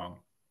being wrong.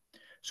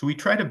 So we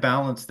try to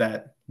balance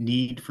that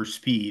need for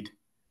speed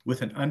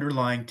with an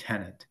underlying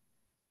tenet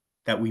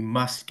that we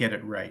must get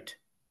it right,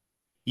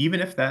 even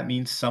if that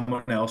means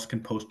someone else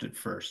can post it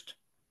first.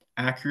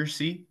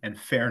 Accuracy and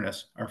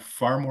fairness are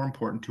far more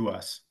important to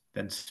us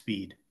than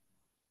speed.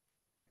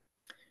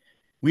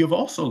 We have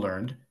also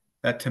learned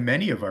that to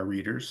many of our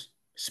readers,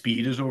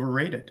 speed is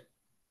overrated.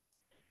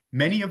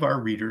 Many of our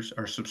readers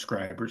are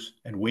subscribers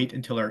and wait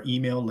until our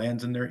email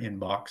lands in their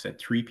inbox at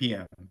 3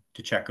 p.m.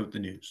 to check out the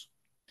news.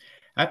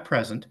 At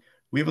present,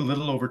 we have a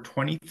little over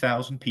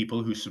 20,000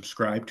 people who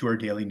subscribe to our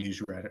daily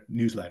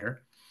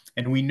newsletter,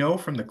 and we know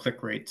from the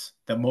click rates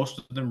that most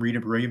of them read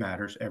Orillia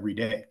Matters every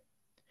day.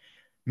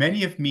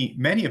 Many of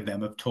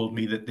them have told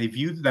me that they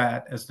view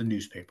that as the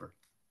newspaper.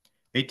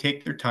 They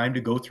take their time to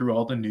go through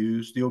all the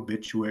news, the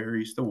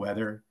obituaries, the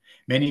weather.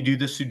 Many do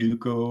the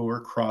Sudoku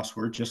or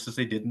crossword just as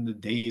they did in the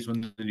days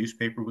when the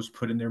newspaper was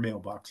put in their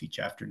mailbox each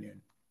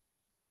afternoon.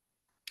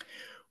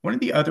 One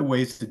of the other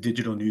ways the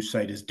digital news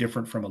site is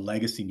different from a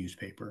legacy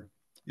newspaper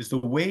is the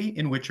way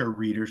in which our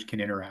readers can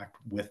interact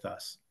with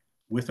us,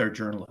 with our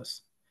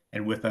journalists,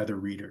 and with other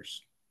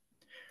readers.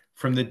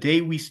 From the day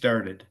we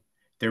started,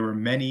 there were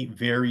many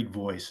varied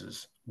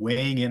voices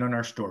weighing in on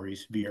our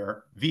stories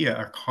via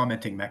our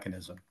commenting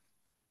mechanism.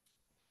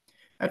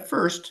 At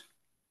first,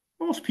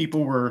 most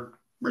people were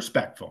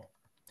respectful,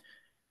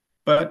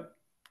 but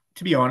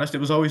to be honest, it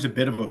was always a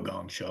bit of a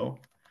gong show.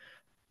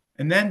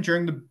 And then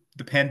during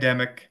the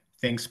pandemic,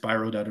 things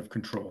spiraled out of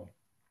control.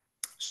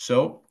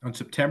 So on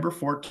September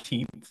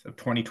 14th of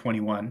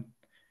 2021,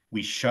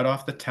 we shut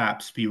off the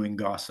tap spewing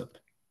gossip.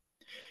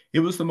 It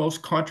was the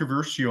most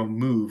controversial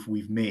move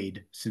we've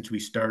made since we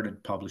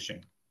started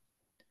publishing.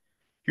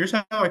 Here's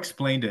how I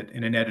explained it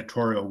in an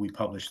editorial we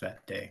published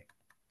that day.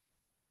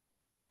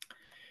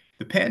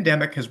 The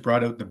pandemic has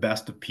brought out the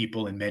best of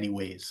people in many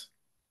ways.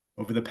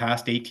 Over the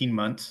past 18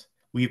 months,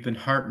 we've been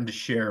heartened to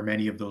share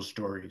many of those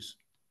stories.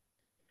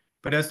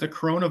 But as the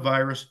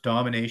coronavirus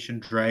domination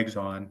drags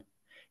on,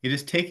 it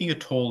is taking a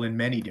toll in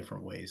many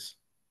different ways.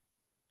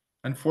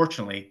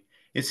 Unfortunately,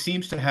 it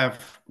seems to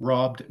have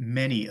robbed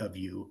many of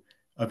you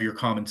of your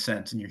common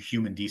sense and your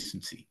human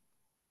decency.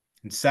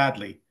 And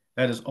sadly,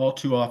 that is all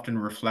too often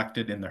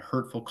reflected in the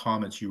hurtful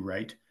comments you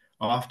write,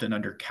 often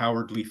under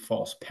cowardly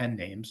false pen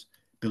names,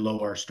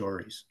 below our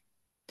stories.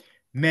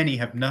 Many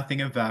have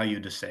nothing of value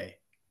to say,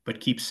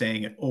 but keep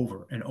saying it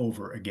over and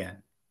over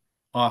again,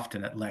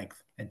 often at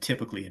length and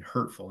typically in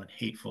hurtful and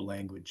hateful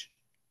language.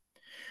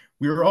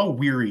 We are all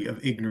weary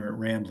of ignorant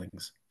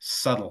ramblings,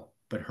 subtle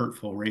but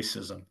hurtful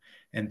racism,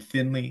 and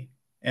thinly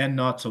and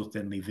not so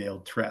thinly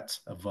veiled threats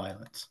of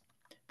violence.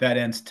 That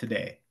ends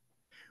today.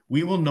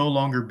 We will no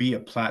longer be a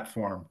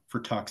platform for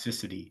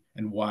toxicity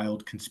and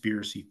wild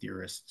conspiracy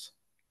theorists.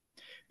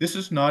 This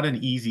is not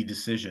an easy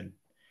decision,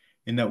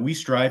 in that we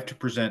strive to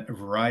present a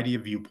variety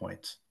of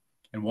viewpoints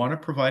and want to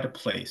provide a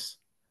place,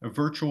 a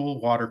virtual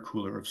water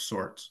cooler of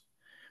sorts,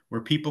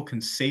 where people can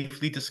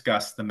safely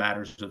discuss the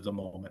matters of the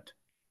moment.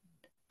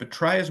 But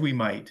try as we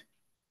might,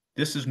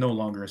 this is no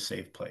longer a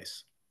safe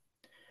place.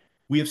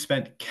 We have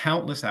spent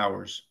countless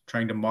hours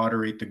trying to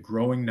moderate the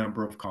growing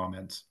number of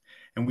comments,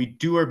 and we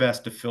do our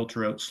best to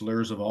filter out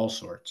slurs of all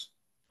sorts.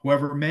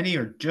 However, many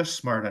are just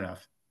smart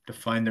enough to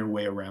find their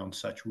way around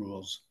such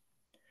rules.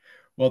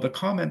 While the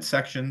comment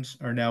sections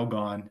are now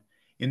gone,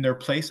 in their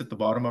place at the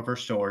bottom of our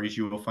stories,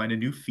 you will find a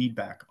new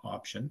feedback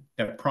option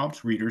that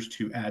prompts readers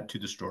to add to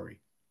the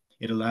story.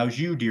 It allows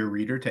you, dear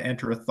reader, to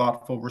enter a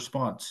thoughtful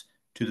response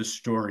to the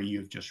story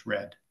you've just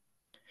read.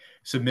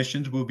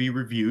 Submissions will be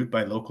reviewed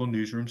by local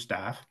newsroom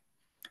staff,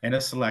 and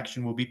a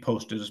selection will be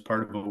posted as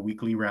part of a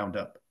weekly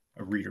roundup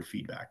of reader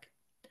feedback.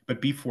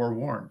 But be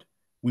forewarned,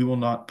 we will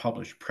not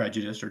publish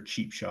prejudice or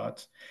cheap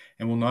shots,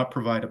 and will not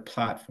provide a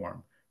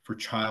platform for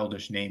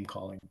childish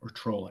name-calling or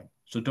trolling,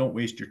 so don't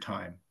waste your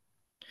time.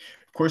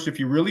 Of course, if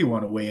you really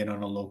want to weigh in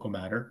on a local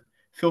matter,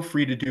 feel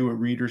free to do what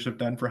readers have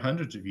done for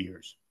hundreds of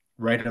years.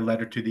 Write a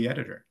letter to the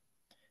editor.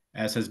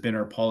 As has been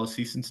our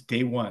policy since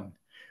day one,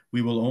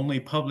 we will only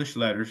publish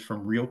letters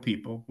from real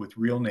people with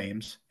real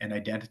names and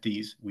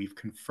identities we've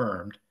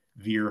confirmed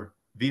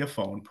via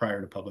phone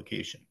prior to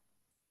publication.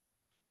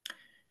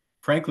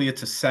 Frankly,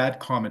 it's a sad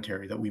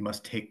commentary that we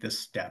must take this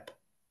step.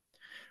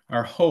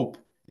 Our hope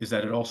is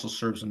that it also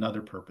serves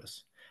another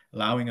purpose,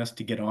 allowing us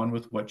to get on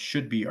with what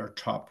should be our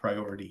top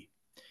priority,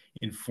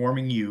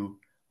 informing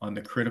you on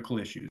the critical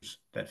issues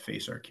that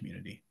face our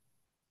community.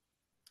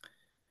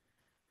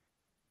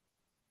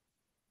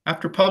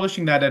 After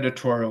publishing that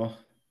editorial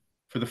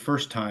for the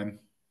first time,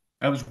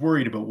 I was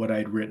worried about what I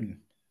had written.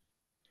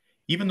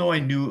 Even though I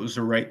knew it was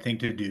the right thing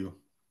to do,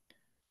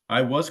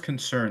 I was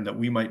concerned that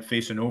we might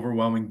face an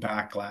overwhelming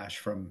backlash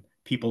from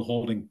people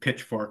holding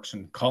pitchforks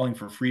and calling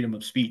for freedom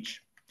of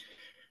speech.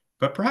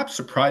 But perhaps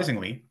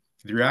surprisingly,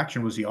 the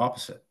reaction was the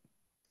opposite.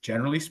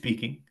 Generally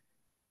speaking,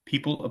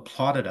 people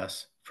applauded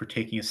us for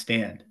taking a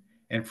stand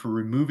and for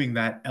removing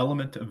that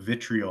element of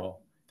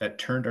vitriol that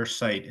turned our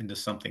site into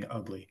something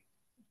ugly.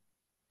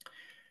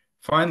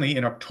 Finally,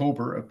 in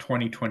October of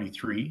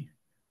 2023,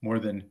 more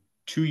than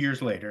 2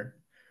 years later,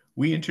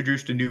 we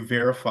introduced a new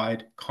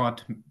verified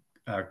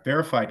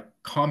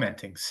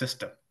commenting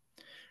system.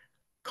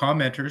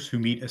 Commenters who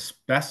meet a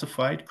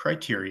specified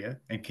criteria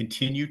and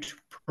continue to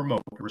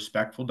promote a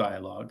respectful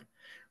dialogue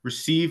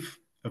receive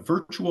a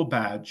virtual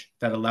badge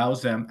that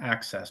allows them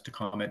access to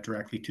comment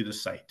directly to the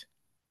site.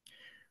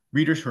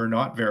 Readers who are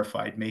not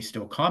verified may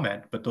still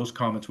comment, but those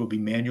comments will be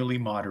manually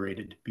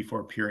moderated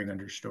before appearing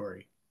under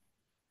story.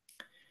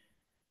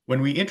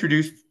 When we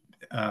introduced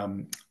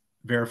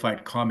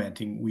verified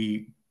commenting,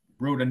 we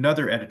wrote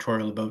another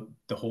editorial about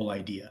the whole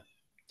idea.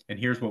 And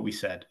here's what we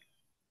said.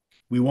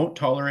 We won't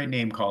tolerate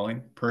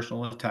name-calling,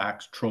 personal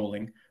attacks,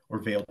 trolling, or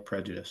veiled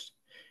prejudice.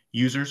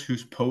 Users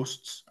whose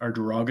posts are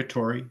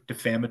derogatory,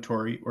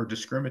 defamatory, or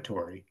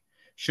discriminatory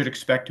should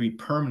expect to be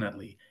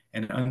permanently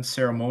and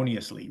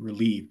unceremoniously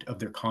relieved of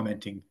their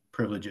commenting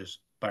privileges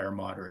by our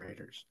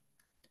moderators.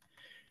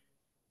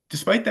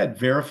 Despite that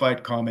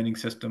verified commenting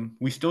system,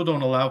 we still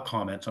don't allow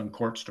comments on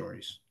court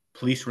stories,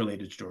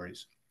 police-related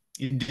stories,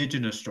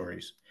 Indigenous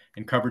stories,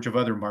 and coverage of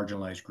other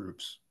marginalized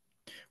groups.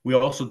 We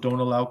also don't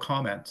allow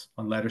comments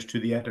on letters to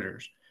the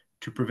editors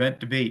to prevent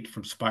debate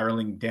from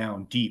spiraling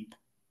down deep,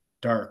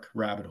 dark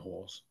rabbit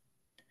holes.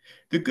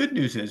 The good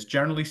news is,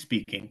 generally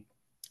speaking,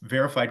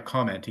 verified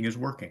commenting is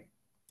working.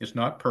 It's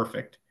not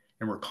perfect,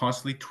 and we're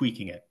constantly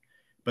tweaking it,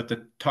 but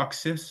the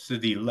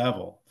toxicity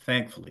level,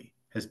 thankfully,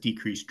 has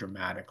decreased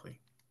dramatically.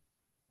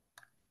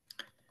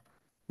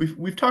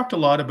 We've talked a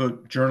lot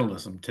about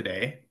journalism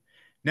today.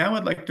 Now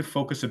I'd like to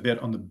focus a bit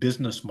on the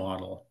business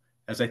model,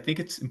 as I think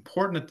it's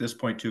important at this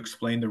point to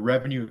explain the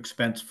revenue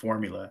expense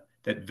formula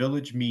that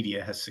Village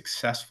Media has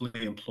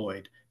successfully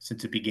employed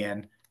since it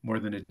began more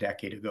than a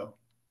decade ago.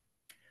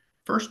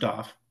 First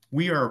off,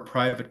 we are a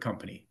private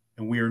company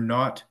and we are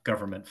not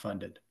government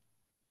funded.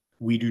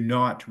 We do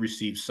not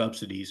receive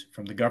subsidies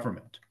from the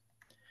government.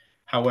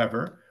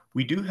 However,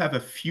 we do have a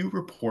few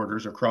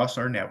reporters across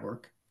our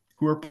network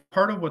who are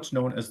part of what's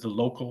known as the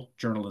Local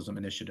Journalism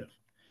Initiative.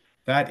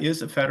 That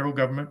is a federal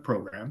government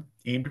program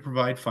aimed to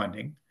provide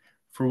funding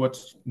for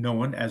what's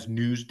known as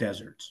news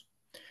deserts.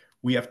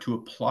 We have to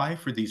apply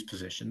for these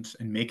positions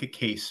and make a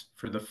case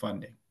for the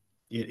funding.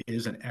 It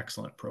is an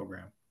excellent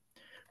program.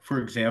 For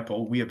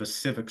example, we have a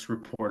civics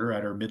reporter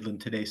at our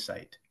Midland Today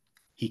site.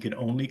 He can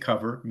only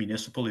cover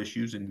municipal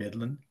issues in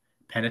Midland,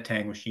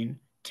 Penetanguishene,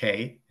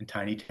 Tay, and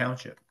Tiny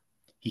Township.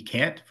 He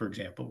can't, for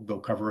example, go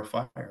cover a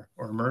fire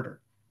or a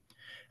murder.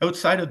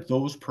 Outside of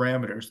those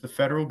parameters, the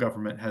federal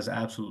government has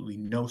absolutely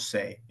no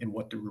say in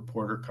what the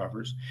reporter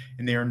covers,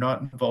 and they are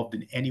not involved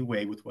in any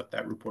way with what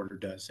that reporter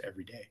does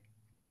every day.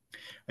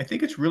 I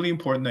think it's really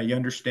important that you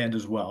understand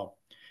as well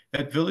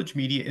that Village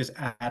Media is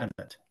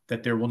adamant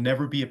that there will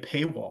never be a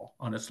paywall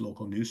on its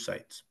local news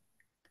sites.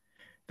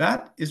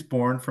 That is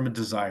born from a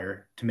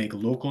desire to make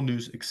local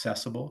news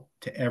accessible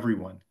to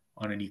everyone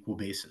on an equal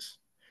basis.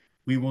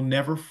 We will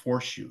never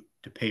force you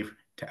to pay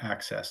to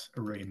access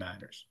Aurelia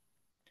Matters.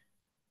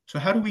 So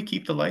how do we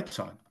keep the lights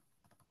on?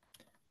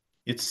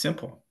 It's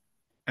simple.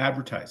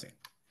 Advertising.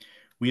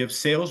 We have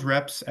sales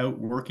reps out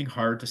working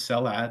hard to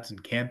sell ads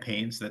and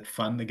campaigns that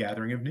fund the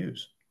gathering of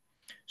news.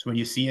 So when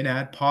you see an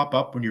ad pop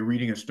up when you're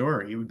reading a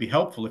story, it would be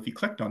helpful if you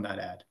clicked on that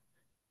ad.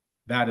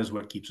 That is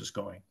what keeps us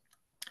going.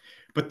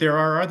 But there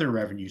are other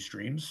revenue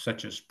streams,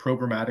 such as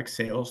programmatic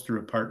sales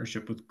through a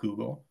partnership with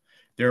Google.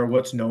 There are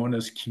what's known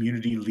as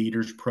community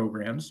leaders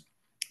programs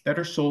that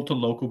are sold to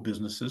local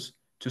businesses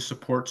to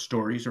support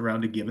stories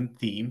around a given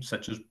theme,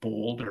 such as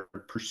Bold or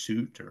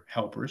Pursuit or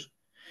Helpers.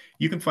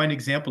 You can find an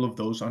example of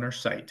those on our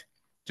site.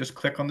 Just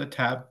click on the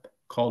tab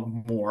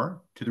called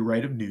More to the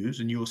right of news,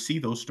 and you will see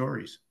those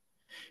stories.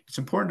 It's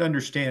important to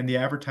understand the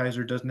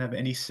advertiser doesn't have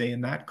any say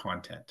in that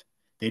content.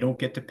 They don't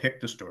get to pick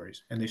the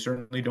stories, and they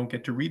certainly don't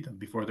get to read them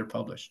before they're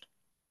published.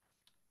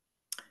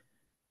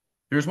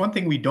 There's one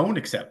thing we don't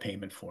accept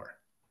payment for: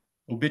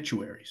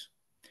 obituaries.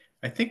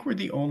 I think we're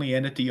the only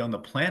entity on the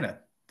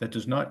planet that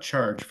does not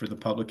charge for the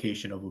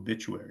publication of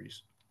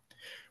obituaries.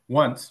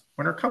 Once,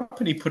 when our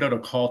company put out a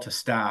call to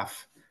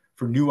staff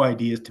for new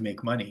ideas to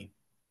make money,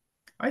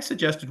 I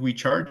suggested we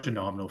charge a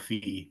nominal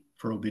fee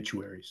for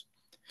obituaries.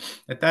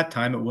 At that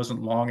time, it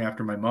wasn't long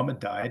after my mom had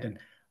died, and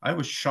I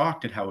was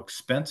shocked at how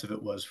expensive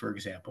it was, for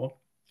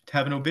example, to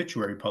have an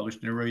obituary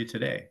published in Aurelia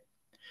Today.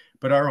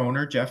 But our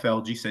owner, Jeff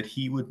Elgie, said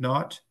he would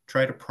not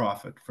try to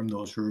profit from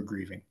those who are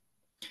grieving.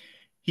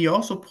 He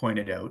also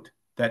pointed out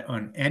that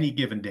on any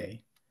given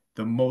day,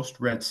 the most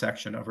read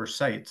section of our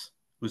sites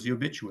was the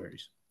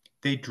obituaries.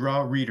 They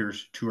draw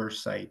readers to our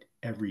site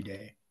every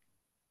day.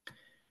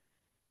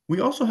 We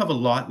also have a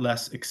lot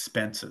less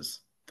expenses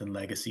than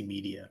legacy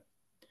media.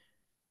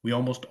 We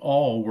almost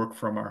all work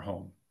from our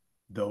home,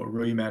 though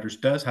Aurelia Matters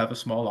does have a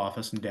small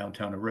office in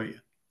downtown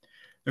Aurelia.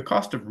 The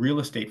cost of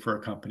real estate for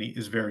a company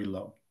is very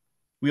low.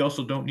 We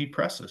also don't need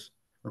presses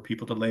or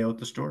people to lay out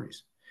the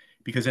stories,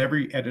 because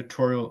every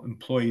editorial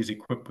employee is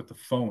equipped with a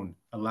phone,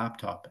 a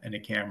laptop, and a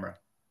camera.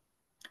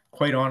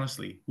 Quite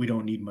honestly, we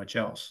don't need much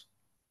else.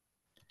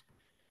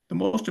 The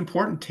most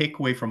important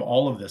takeaway from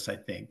all of this, I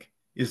think,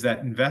 is that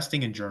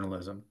investing in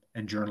journalism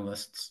and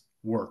journalists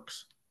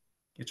works.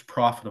 It's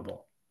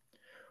profitable.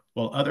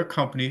 While other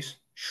companies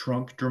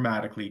shrunk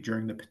dramatically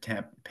during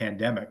the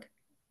pandemic,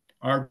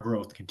 our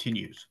growth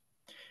continues.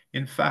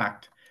 In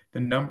fact, the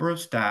number of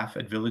staff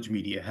at Village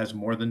Media has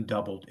more than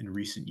doubled in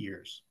recent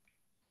years.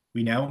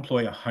 We now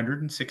employ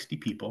 160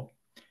 people,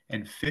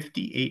 and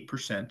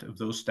 58% of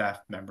those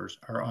staff members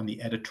are on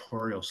the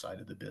editorial side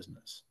of the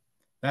business.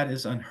 That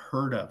is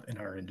unheard of in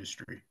our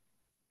industry.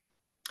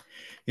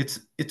 It's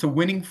a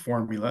winning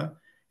formula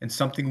and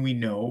something we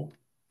know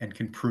and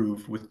can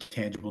prove with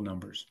tangible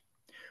numbers.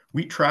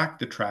 We track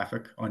the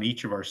traffic on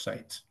each of our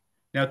sites.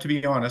 Now, to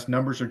be honest,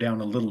 numbers are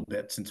down a little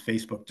bit since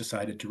Facebook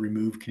decided to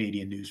remove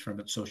Canadian news from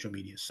its social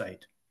media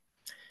site.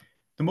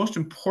 The most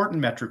important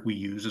metric we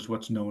use is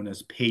what's known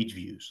as page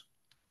views.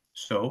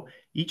 So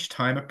each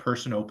time a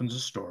person opens a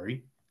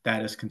story,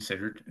 that is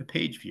considered a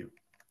page view.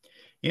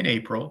 In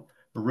April,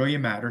 Aurelia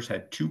Matters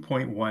had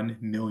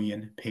 2.1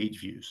 million page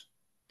views.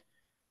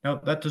 Now,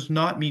 that does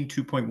not mean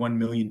 2.1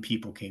 million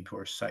people came to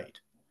our site,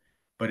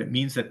 but it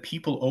means that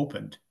people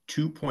opened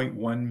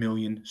 2.1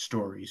 million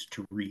stories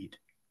to read.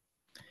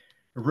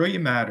 Aurelia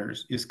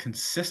Matters is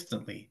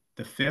consistently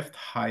the 5th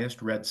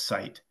highest read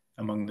site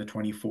among the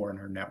 24 in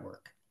our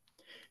network.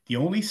 The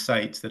only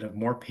sites that have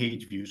more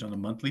page views on a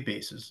monthly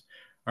basis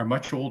are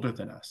much older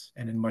than us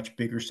and in much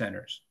bigger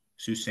centers: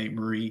 Sault Ste.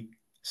 Marie,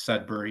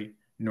 Sudbury,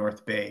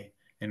 North Bay,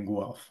 and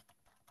Guelph.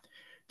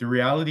 The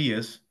reality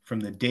is, from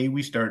the day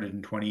we started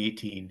in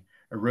 2018,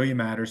 Aurelia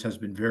Matters has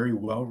been very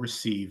well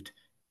received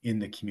in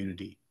the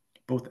community.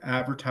 Both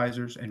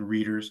advertisers and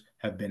readers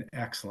have been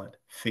excellent,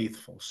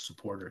 faithful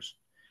supporters,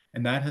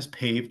 and that has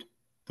paved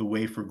the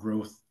way for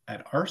growth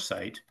at our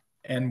site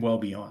and well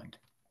beyond.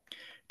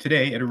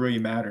 Today at Aurelia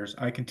Matters,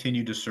 I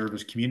continue to serve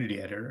as community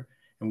editor,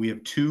 and we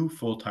have 2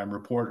 full-time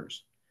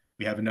reporters.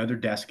 We have another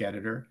desk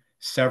editor,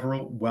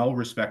 several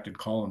well-respected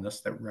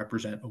columnists that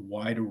represent a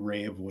wide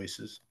array of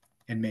voices,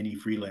 and many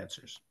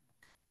freelancers.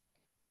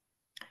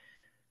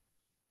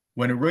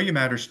 When Aurelia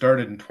Matters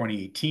started in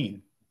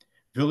 2018,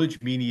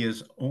 Village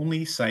Media's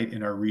only site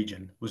in our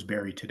region was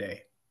Barrie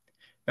Today.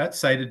 That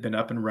site had been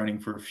up and running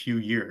for a few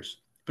years,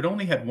 but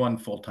only had 1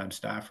 full-time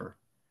staffer.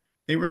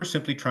 They were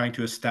simply trying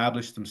to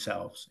establish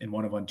themselves in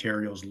one of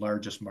Ontario's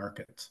largest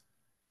markets.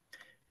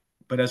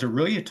 But as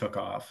Aurelia took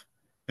off,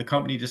 the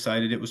company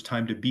decided it was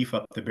time to beef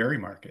up the Barrie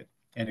market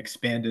and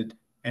expand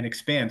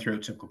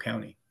throughout Simcoe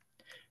County.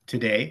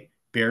 Today,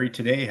 Barrie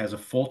Today has a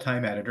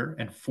full-time editor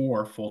and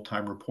 4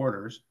 full-time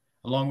reporters,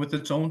 along with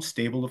its own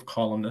stable of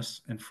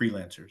columnists and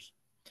freelancers.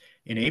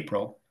 In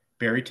April,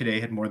 Barrie Today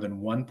had more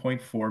than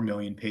 1.4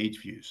 million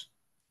page views.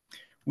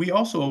 We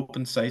also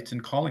opened sites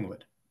in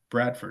Collingwood,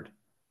 Bradford,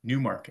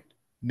 Newmarket,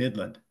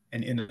 Midland,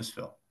 and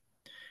Innisfil.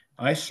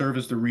 I serve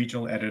as the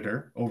regional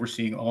editor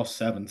overseeing all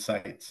 7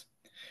 sites.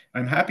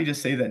 I'm happy to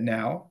say that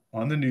now,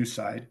 on the news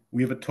side,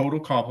 we have a total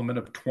complement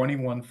of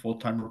 21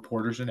 full-time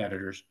reporters and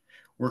editors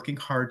working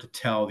hard to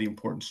tell the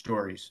important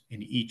stories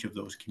in each of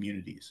those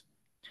communities.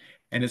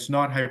 And it's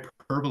not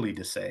hyperbole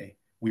to say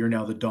we are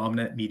now the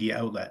dominant media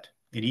outlet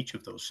in each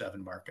of those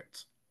 7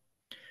 markets.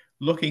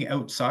 Looking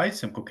outside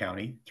Simcoe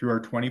County through our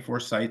 24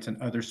 sites and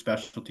other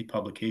specialty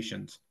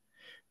publications,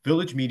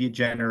 Village Media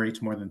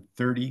generates more than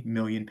 30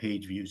 million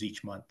page views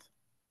each month.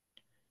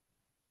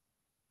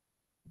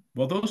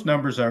 While those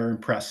numbers are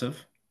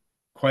impressive,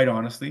 quite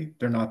honestly,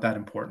 they're not that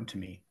important to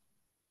me.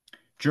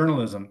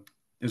 Journalism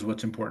is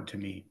what's important to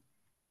me.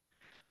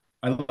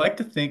 I like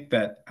to think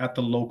that at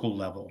the local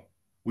level,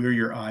 we're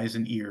your eyes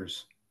and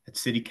ears at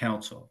City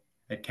Council,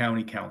 at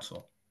County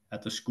Council,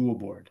 at the school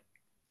board,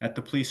 at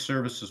the Police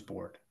Services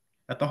Board,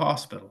 at the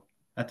hospital,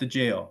 at the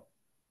jail,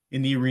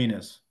 in the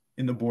arenas,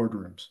 in the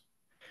boardrooms,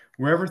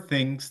 wherever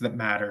things that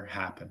matter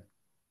happen.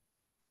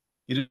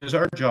 It is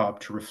our job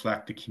to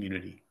reflect the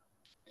community.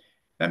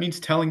 That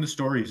means telling the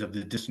stories of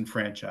the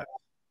disenfranchised,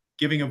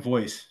 giving a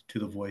voice to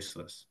the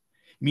voiceless.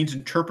 It means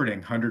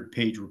interpreting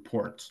 100-page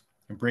reports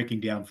and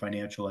breaking down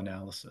financial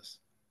analysis.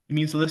 It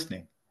means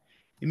listening.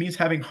 It means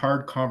having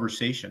hard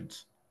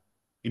conversations.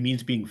 It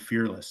means being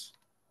fearless.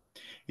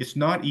 It's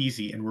not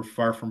easy and we're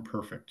far from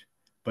perfect,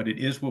 but it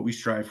is what we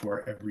strive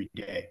for every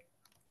day.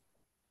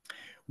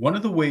 One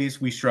of the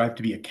ways we strive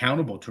to be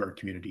accountable to our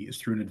community is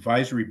through an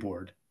advisory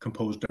board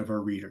composed of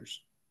our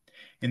readers.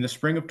 In the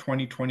spring of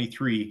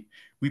 2023,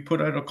 we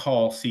put out a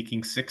call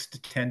seeking 6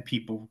 to 10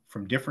 people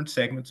from different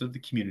segments of the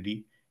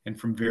community and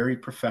from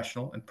varied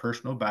professional and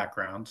personal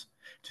backgrounds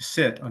to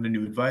sit on a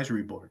new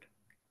advisory board.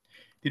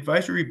 The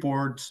advisory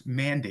board's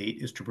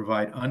mandate is to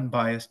provide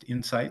unbiased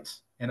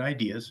insights and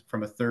ideas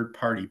from a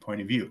third-party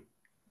point of view.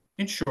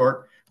 In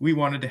short, we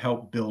wanted to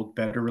help build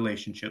better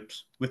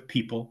relationships with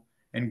people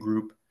and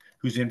groups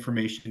whose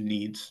information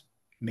needs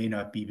may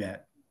not be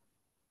met.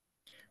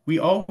 We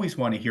always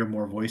want to hear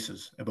more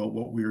voices about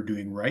what we are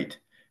doing right,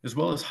 as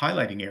well as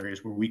highlighting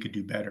areas where we could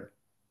do better.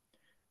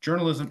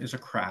 Journalism is a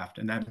craft,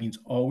 and that means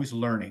always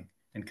learning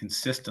and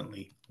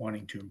consistently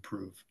wanting to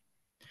improve.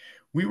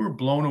 We were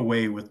blown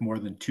away with more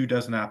than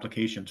 24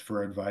 applications for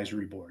our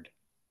advisory board.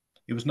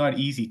 It was not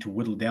easy to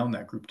whittle down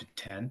that group to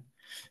 10,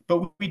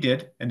 but we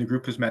did, and the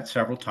group has met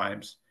several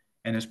times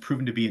and has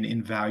proven to be an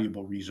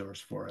invaluable resource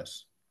for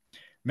us.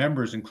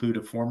 Members include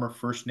a former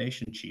First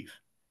Nation chief,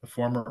 a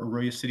former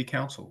Arroyo City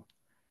Council,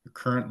 a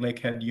current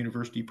Lakehead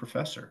University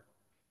professor,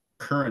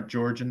 current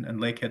Georgian and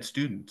Lakehead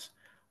students,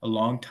 a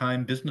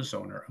longtime business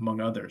owner, among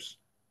others.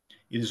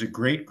 It is a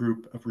great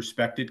group of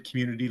respected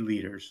community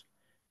leaders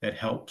that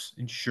helps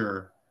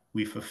ensure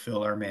we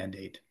fulfill our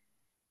mandate.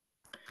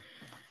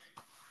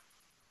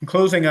 In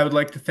closing, I would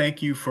like to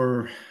thank you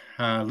for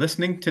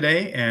listening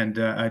today, and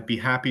I'd be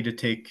happy to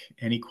take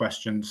any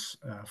questions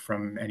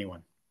from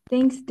anyone.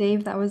 Thanks,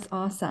 Dave. That was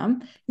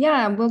awesome.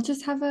 Yeah, we'll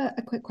just have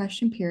a quick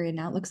question period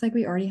now. It looks like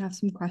we already have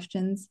some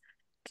questions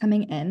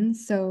coming in.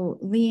 So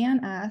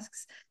Leanne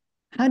asks,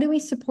 how do we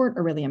support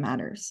Aurelia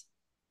Matters?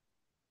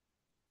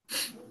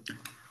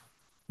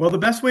 Well, the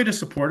best way to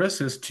support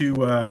us is to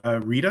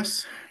read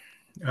us.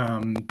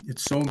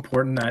 It's so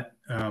important that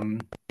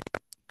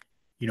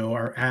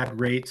our ad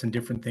rates and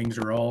different things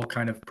are all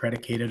kind of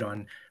predicated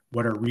on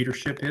what our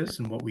readership is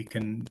and what we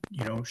can,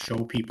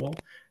 show people.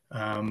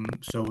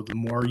 So the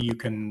more you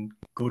can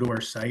go to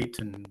our site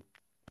and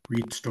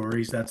read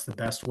stories, that's the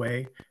best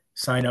way.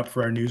 Sign up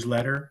for our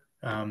newsletter.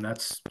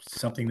 That's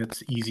something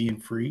that's easy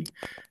and free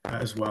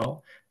as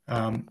well.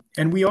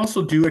 And we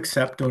also do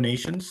accept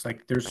donations.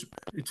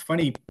 It's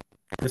funny,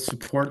 the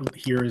support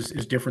here is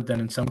different than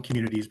in some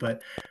communities,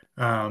 but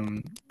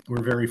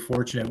we're very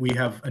fortunate. We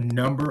have a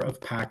number of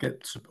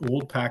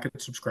old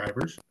packet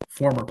subscribers,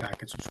 former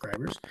packet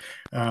subscribers,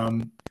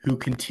 who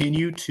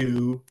continue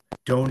to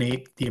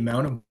donate the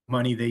amount of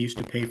money they used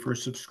to pay for a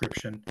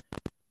subscription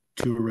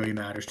to Aurelia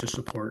Matters to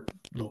support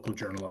local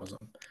journalism,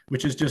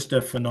 which is just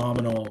a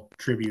phenomenal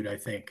tribute, I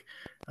think,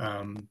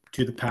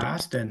 to the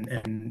past and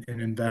an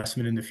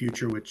investment in the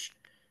future, which,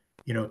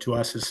 to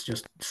us is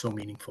just so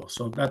meaningful.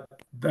 So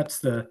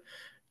that's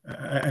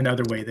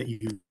another way that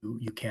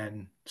you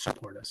can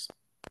support us.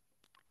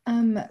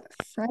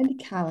 Fred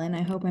Callan,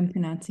 I hope I'm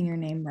pronouncing your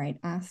name right,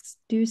 asks,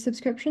 do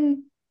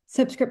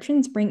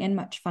subscriptions bring in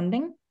much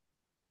funding?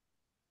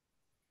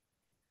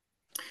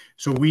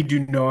 So we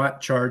do not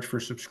charge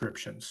for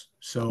subscriptions.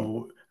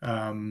 So,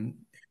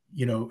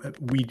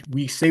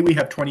 we say we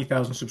have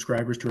 20,000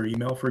 subscribers to our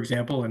email, for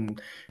example,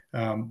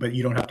 but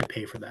you don't have to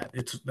pay for that.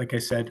 It's like I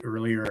said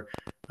earlier,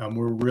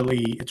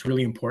 it's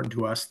really important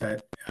to us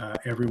that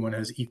everyone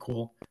has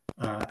equal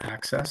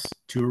access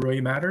to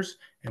Aurelia Matters,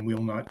 and we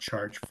will not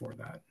charge for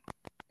that.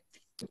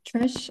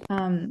 Trish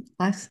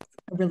asked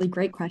a really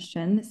great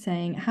question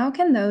saying, how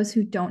can those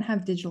who don't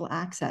have digital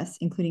access,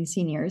 including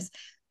seniors,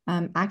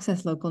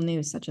 access local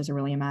news such as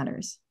Aurelia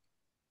Matters?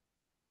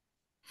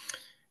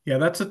 Yeah,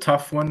 that's a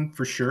tough one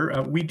for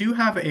sure. We do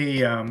have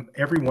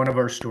every one of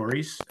our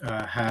stories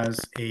has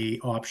a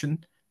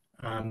option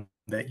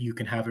that you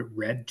can have it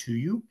read to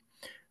you.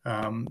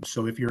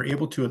 So if you're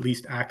able to at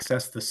least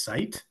access the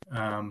site,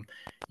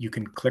 you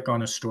can click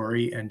on a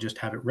story and just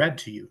have it read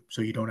to you.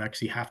 So you don't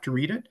actually have to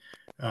read it.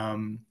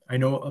 I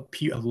know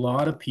a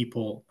lot of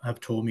people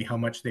have told me how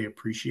much they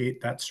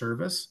appreciate that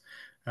service.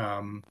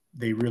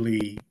 They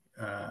really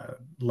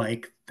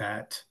like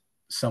that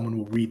someone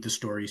will read the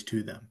stories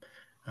to them.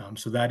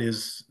 So that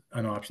is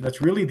an option. That's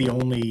really the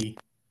only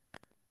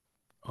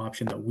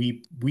option that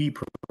we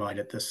provide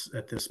at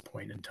this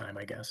point in time,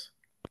 I guess.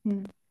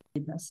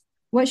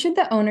 What should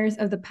the owners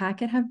of the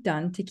packet have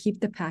done to keep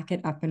the packet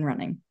up and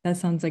running? That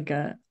sounds like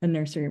a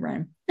nursery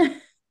rhyme.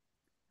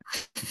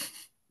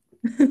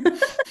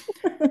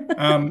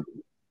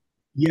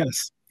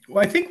 Yes.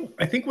 Well, I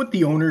think what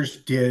the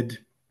owners did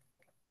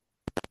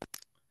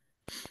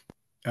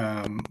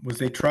was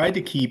they tried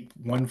to keep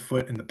one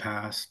foot in the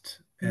past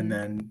and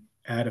then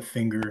add a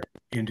finger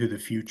into the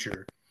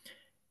future.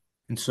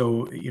 And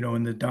so, you know,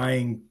 in the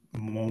dying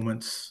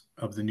moments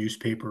of the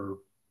newspaper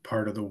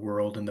part of the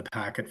world in the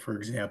packet, for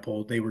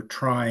example, they were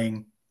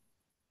trying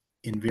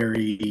in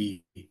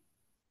very, you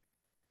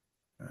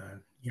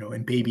know,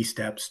 in baby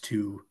steps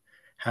to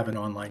have an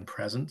online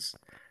presence.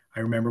 I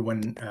remember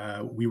when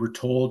we were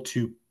told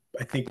to,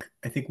 I think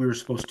we were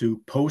supposed to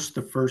post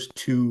the first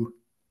two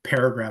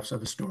paragraphs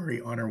of a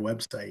story on our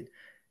website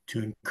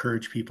to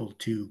encourage people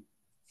to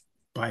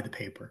buy the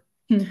paper,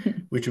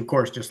 which of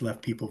course just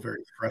left people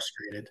very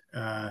frustrated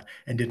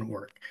and didn't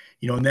work.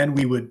 You know, and then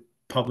we would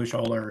publish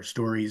all our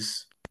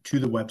stories to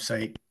the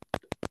website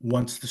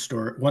once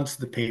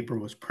the paper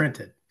was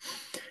printed.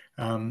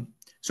 So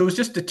it was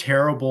just a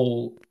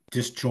terrible,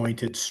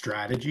 disjointed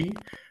strategy.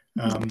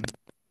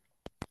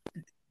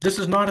 This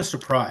is not a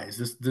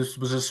surprise. This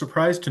was a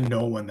surprise to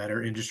no one that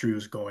our industry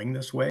was going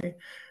this way.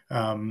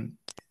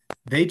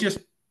 They just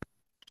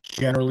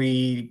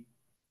generally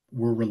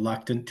were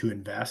reluctant to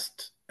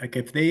invest. Like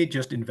if they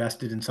just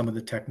invested in some of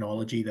the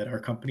technology that our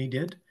company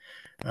did,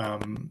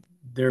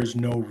 there's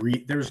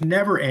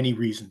never any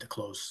reason to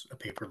close a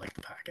paper like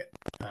the packet.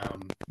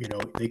 You know,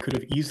 they could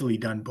have easily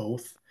done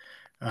both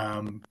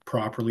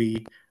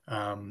properly.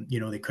 You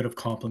know, they could have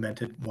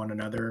complemented one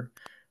another,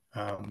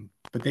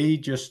 but they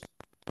just,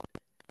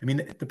 I mean,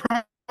 the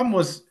problem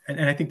was,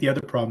 and I think the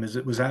other problem is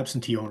it was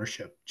absentee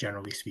ownership,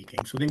 generally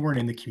speaking. So they weren't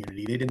in the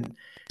community. They didn't,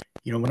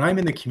 you know, when I'm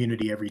in the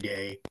community every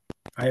day,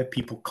 I have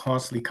people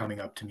constantly coming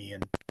up to me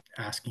and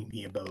asking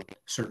me about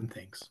certain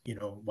things. You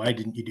know, why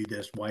didn't you do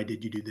this? Why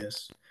did you do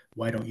this?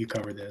 Why don't you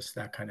cover this?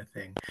 That kind of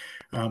thing.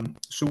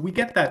 So we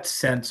get that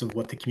sense of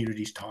what the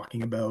community is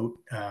talking about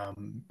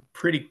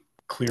pretty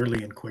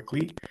clearly and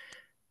quickly.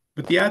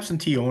 But the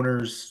absentee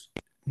owners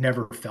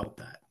never felt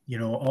that. You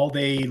know, all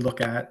they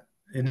look at,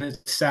 and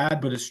it's sad,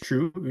 but it's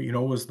true, you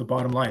know, was the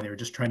bottom line. They were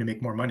just trying to make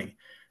more money.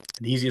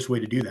 And the easiest way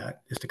to do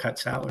that is to cut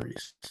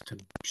salaries, to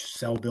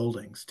sell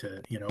buildings,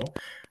 to, you know.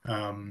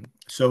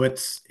 So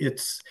it's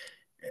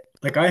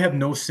like I have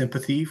no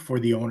sympathy for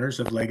the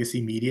owners of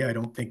legacy media. I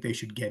don't think they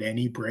should get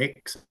any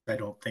breaks. I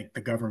don't think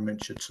the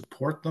government should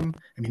support them.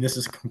 I mean, this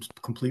is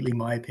completely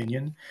my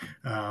opinion.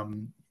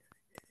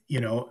 You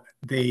know,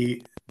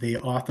 they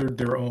authored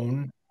their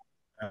own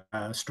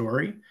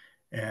story,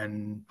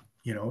 and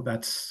you know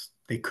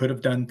they could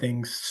have done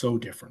things so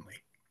differently.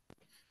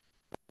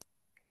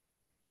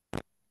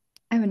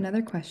 I have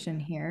another question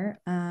here.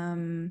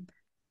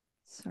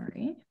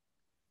 Sorry.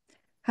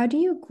 How do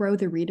you grow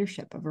the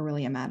readership of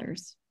Aurelia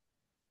Matters?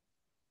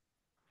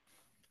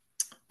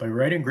 By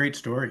writing great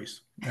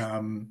stories.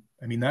 I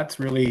mean, that's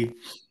really,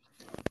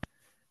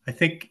 I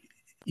think,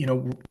 you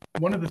know,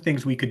 one of the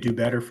things we could do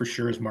better for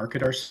sure is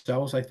market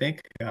ourselves, I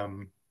think,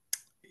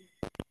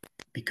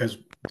 because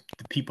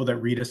the people that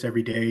read us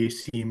every day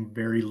seem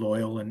very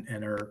loyal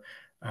and are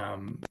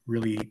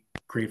really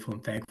grateful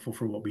and thankful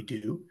for what we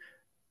do.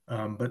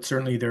 But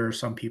certainly there are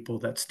some people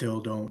that still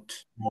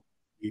don't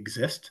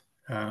exist.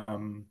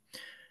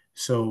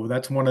 So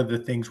that's one of the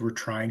things we're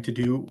trying to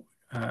do.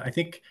 I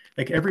think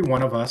like every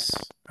one of us,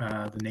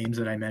 the names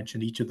that I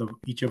mentioned,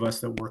 each of us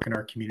that work in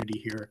our community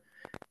here,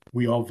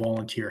 we all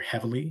volunteer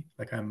heavily.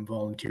 Like I'm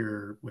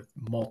volunteer with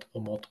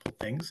multiple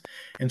things.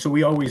 And so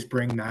we always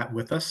bring that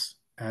with us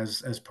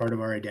as part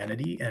of our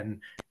identity. And,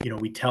 you know,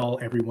 we tell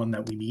everyone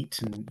that we meet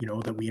and, you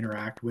know, that we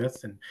interact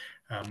with. And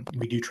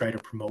we do try to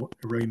promote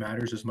Aurelia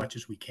Matters as much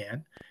as we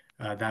can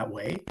that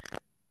way.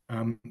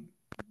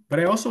 But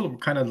I also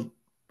kind of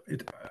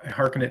I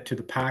hearken it to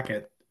the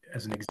packet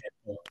as an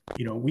example.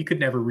 You know, we could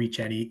never reach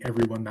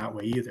everyone that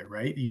way either,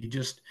 right? You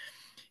just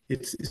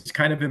it's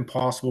kind of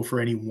impossible for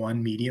any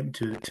one medium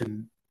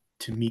to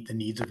meet the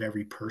needs of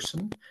every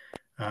person.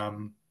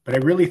 But I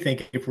really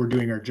think if we're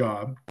doing our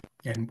job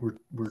and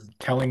we're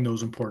telling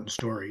those important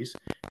stories,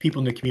 people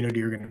in the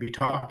community are going to be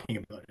talking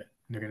about it.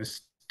 And they're going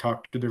to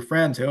talk to their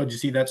friends. Oh, did you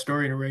see that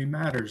story in Aurelia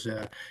Matters?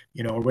 Or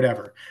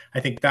whatever. I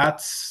think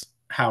that's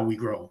how we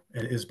grow,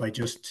 is by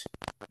just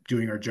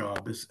doing our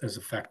job as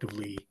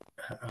effectively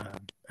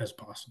as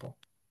possible.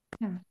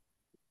 Yeah.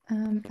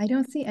 I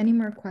don't see any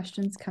more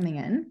questions coming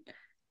in.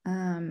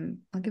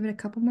 I'll give it a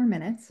couple more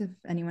minutes if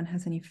anyone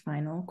has any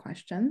final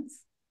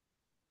questions.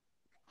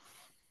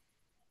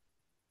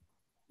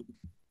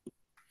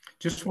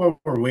 Just while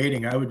we're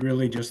waiting, I would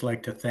really just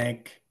like to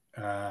thank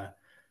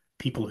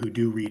people who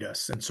do read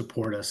us and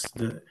support us.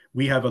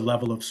 We have a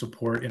level of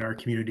support in our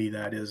community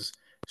that is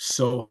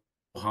so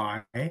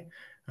high,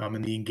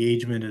 and the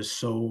engagement is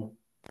so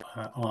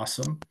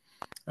awesome.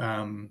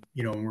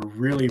 We're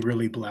really,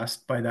 really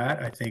blessed by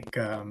that. I think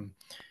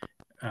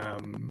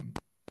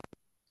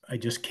I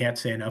just can't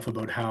say enough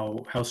about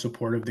how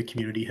supportive the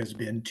community has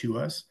been to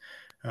us.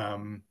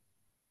 Um,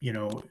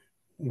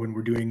 when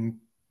we're doing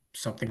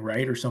something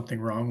right or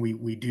something wrong,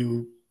 we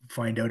do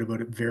find out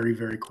about it very,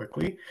 very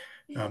quickly,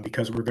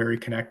 because we're very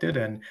connected.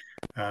 And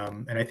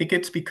I think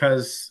it's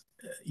because,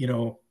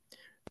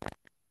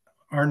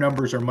 our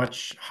numbers are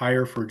much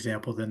higher, for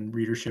example, than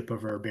readership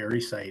of our Barrie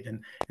site.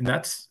 And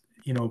that's,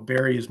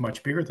 Barrie is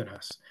much bigger than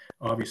us,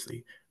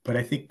 obviously. But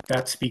I think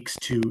that speaks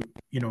to,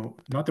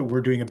 not that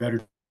we're doing a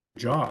better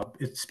job,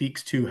 it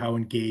speaks to how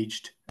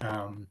engaged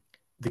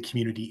the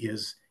community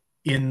is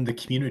in the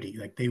community.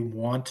 Like, they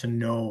want to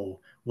know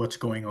what's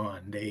going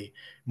on.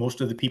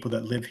 Most of the people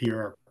that live here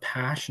are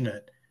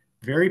passionate,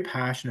 very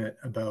passionate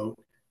about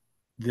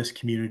this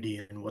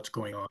community and what's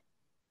going on.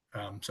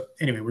 So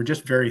anyway, we're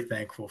just very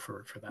thankful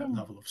for that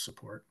level of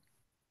support.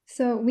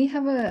 So we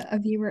have a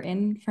viewer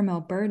in from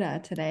Alberta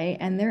today,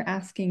 and they're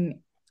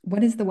asking,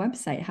 what is the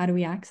website? How do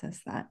we access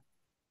that?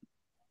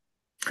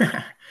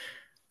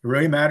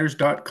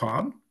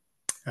 RoyMatters.com.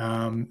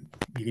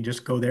 You can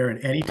just go there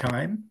at any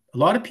time. A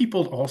lot of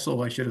people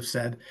also, I should have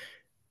said,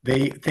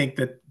 they think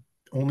that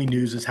only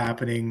news is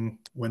happening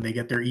when they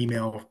get their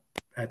email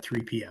at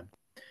 3 p.m.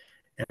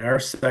 And our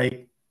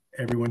site,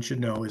 everyone should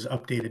know, is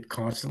updated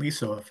constantly.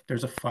 So if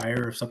there's a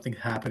fire, if something's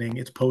happening,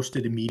 it's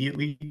posted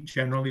immediately,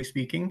 generally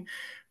speaking.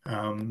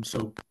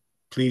 So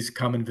please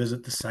come and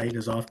visit the site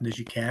as often as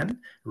you can,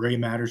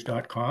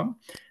 RayMatters.com.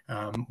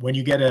 When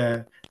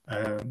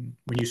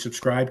you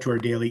subscribe to our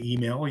daily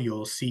email,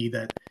 you'll see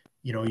that,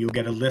 you'll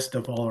get a list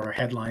of all our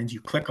headlines.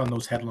 You click on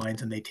those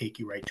headlines and they take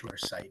you right to our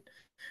site.